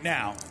you right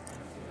now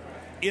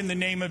in the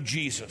name of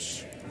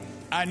Jesus.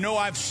 I know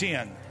I've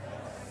sinned.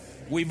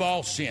 We've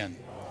all sinned.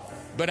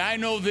 But I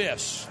know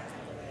this.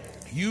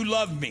 You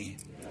love me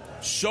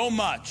so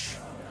much.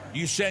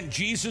 You sent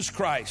Jesus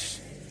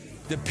Christ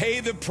to pay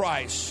the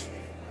price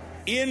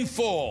in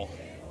full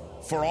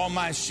for all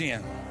my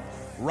sin.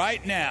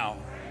 Right now,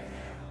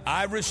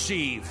 I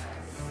receive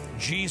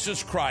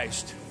Jesus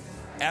Christ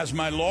as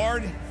my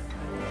Lord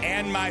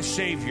and my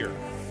Savior.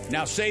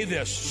 Now say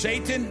this.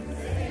 Satan,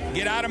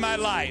 get out of my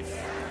life.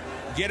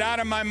 Get out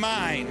of my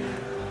mind.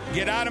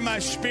 Get out of my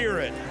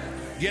spirit.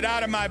 Get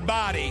out of my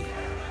body.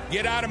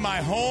 Get out of my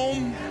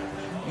home,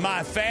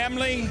 my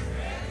family,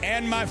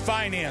 and my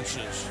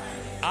finances.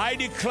 I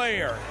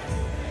declare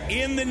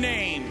in the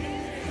name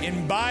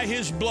and by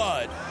his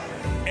blood,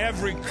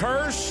 every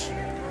curse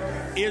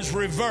is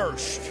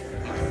reversed.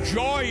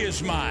 Joy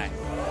is mine.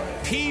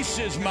 Peace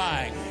is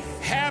mine.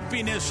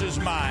 Happiness is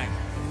mine.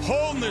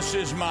 Wholeness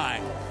is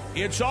mine.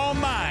 It's all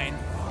mine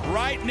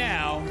right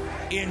now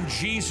in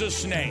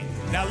Jesus' name.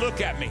 Now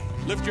look at me.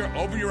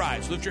 Open your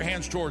eyes. Lift your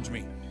hands towards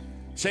me.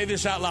 Say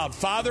this out loud.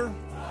 Father,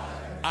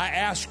 I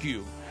ask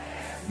you,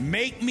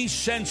 make me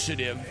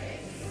sensitive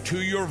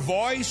to your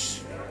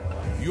voice,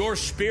 your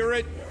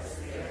spirit,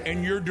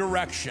 and your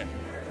direction.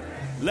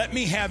 Let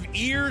me have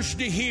ears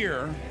to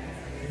hear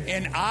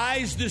and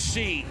eyes to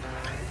see.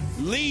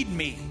 Lead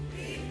me,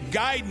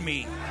 guide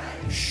me,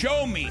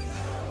 show me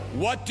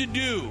what to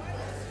do,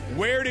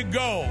 where to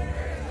go,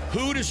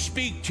 who to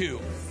speak to,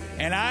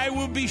 and I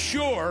will be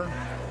sure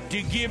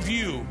to give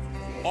you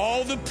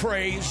all the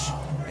praise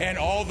and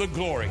all the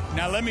glory.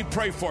 Now let me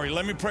pray for you.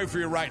 Let me pray for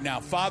you right now.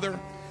 Father,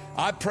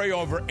 I pray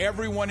over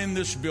everyone in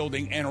this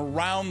building and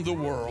around the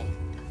world.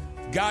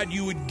 God,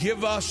 you would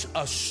give us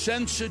a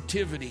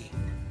sensitivity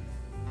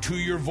to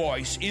your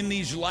voice in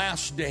these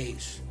last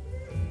days.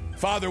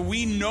 Father,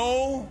 we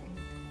know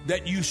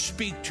that you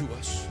speak to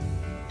us,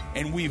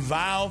 and we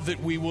vow that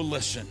we will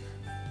listen.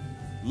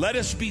 Let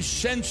us be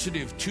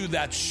sensitive to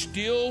that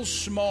still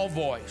small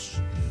voice.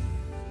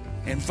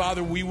 And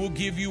Father, we will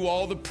give you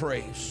all the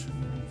praise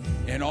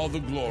and all the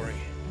glory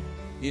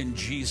in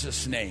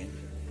Jesus' name.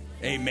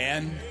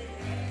 Amen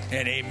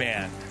and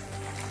amen.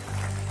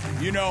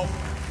 You know,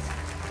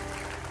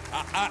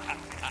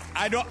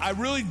 I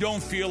really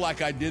don't feel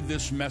like I did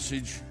this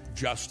message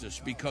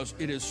justice because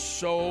it is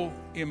so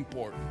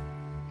important.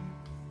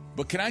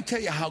 But can I tell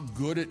you how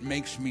good it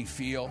makes me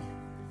feel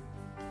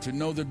to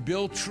know that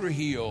Bill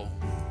Trujillo,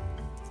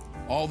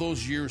 all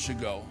those years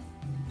ago,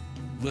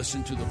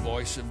 listened to the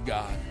voice of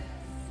God.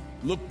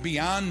 Look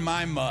beyond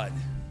my mud.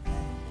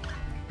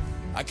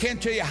 I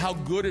can't tell you how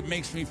good it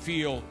makes me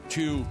feel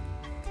to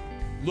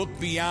look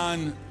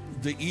beyond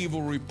the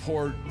evil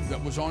report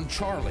that was on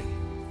Charlie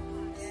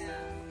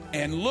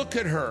and look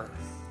at her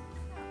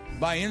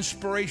by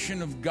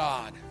inspiration of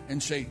God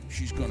and say,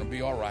 she's going to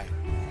be all right.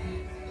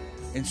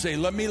 And say,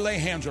 let me lay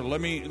hands on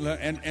her.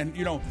 And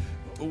you know,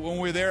 when we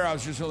were there, I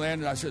was just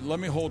landing. I said, let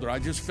me hold her. I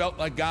just felt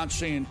like God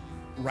saying,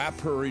 wrap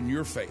her in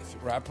your faith.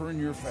 Wrap her in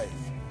your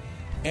faith.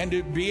 And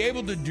to be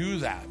able to do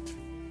that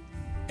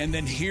and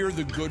then hear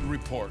the good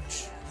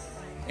reports.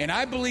 And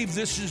I believe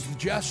this is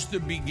just the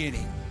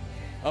beginning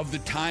of the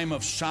time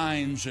of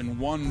signs and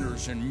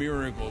wonders and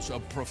miracles, a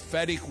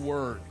prophetic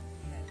word.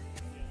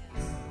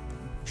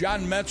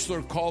 John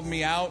Metzler called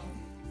me out,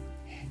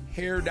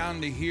 hair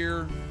down to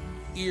here,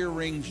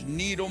 earrings,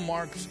 needle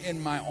marks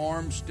in my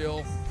arm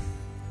still.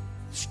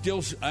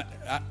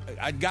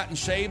 I'd gotten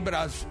saved, but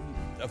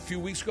a few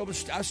weeks ago,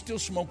 but I was still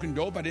smoking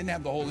dope. I didn't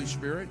have the Holy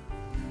Spirit.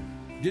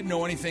 Didn't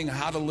know anything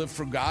how to live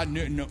for God.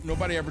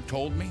 Nobody ever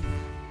told me,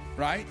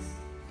 right?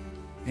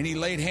 And he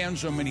laid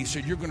hands on me and he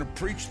said, you're going to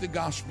preach the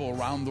gospel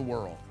around the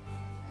world.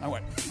 I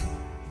went,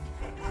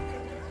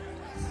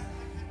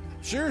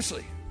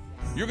 seriously,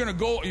 you're going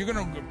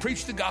to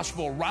preach the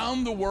gospel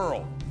around the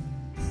world.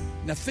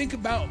 Now think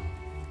about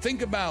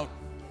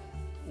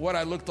what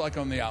I looked like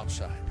on the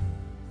outside.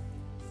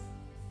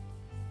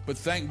 But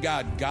thank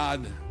God,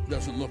 God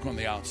doesn't look on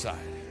the outside.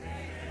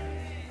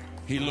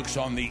 He looks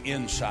on the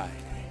inside.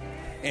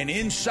 And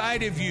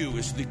inside of you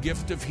is the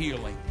gift of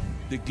healing,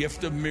 the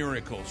gift of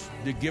miracles,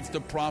 the gift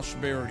of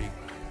prosperity.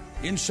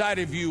 Inside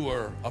of you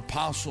are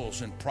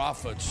apostles and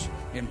prophets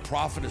and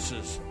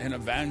prophetesses and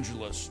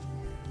evangelists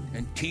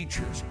and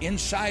teachers.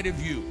 Inside of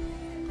you,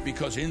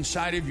 because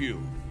inside of you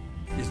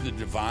is the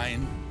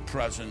divine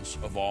presence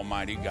of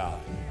Almighty God.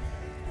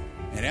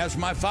 And as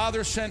my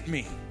Father sent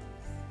me,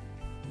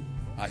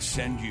 I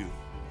send you.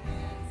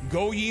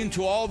 Go ye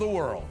into all the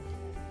world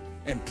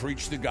and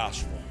preach the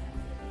gospel,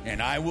 and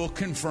I will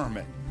confirm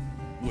it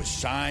with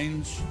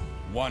signs,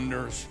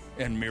 wonders,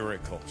 and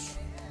miracles.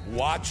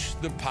 Watch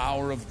the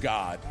power of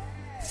God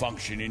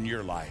function in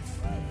your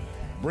life.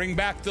 Bring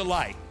back the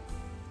light,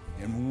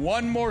 and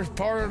one more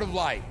part of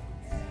light,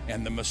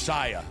 and the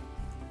Messiah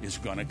is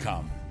going to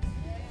come.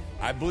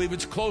 I believe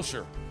it's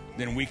closer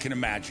than we can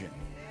imagine.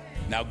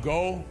 Now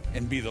go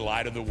and be the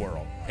light of the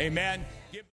world. Amen.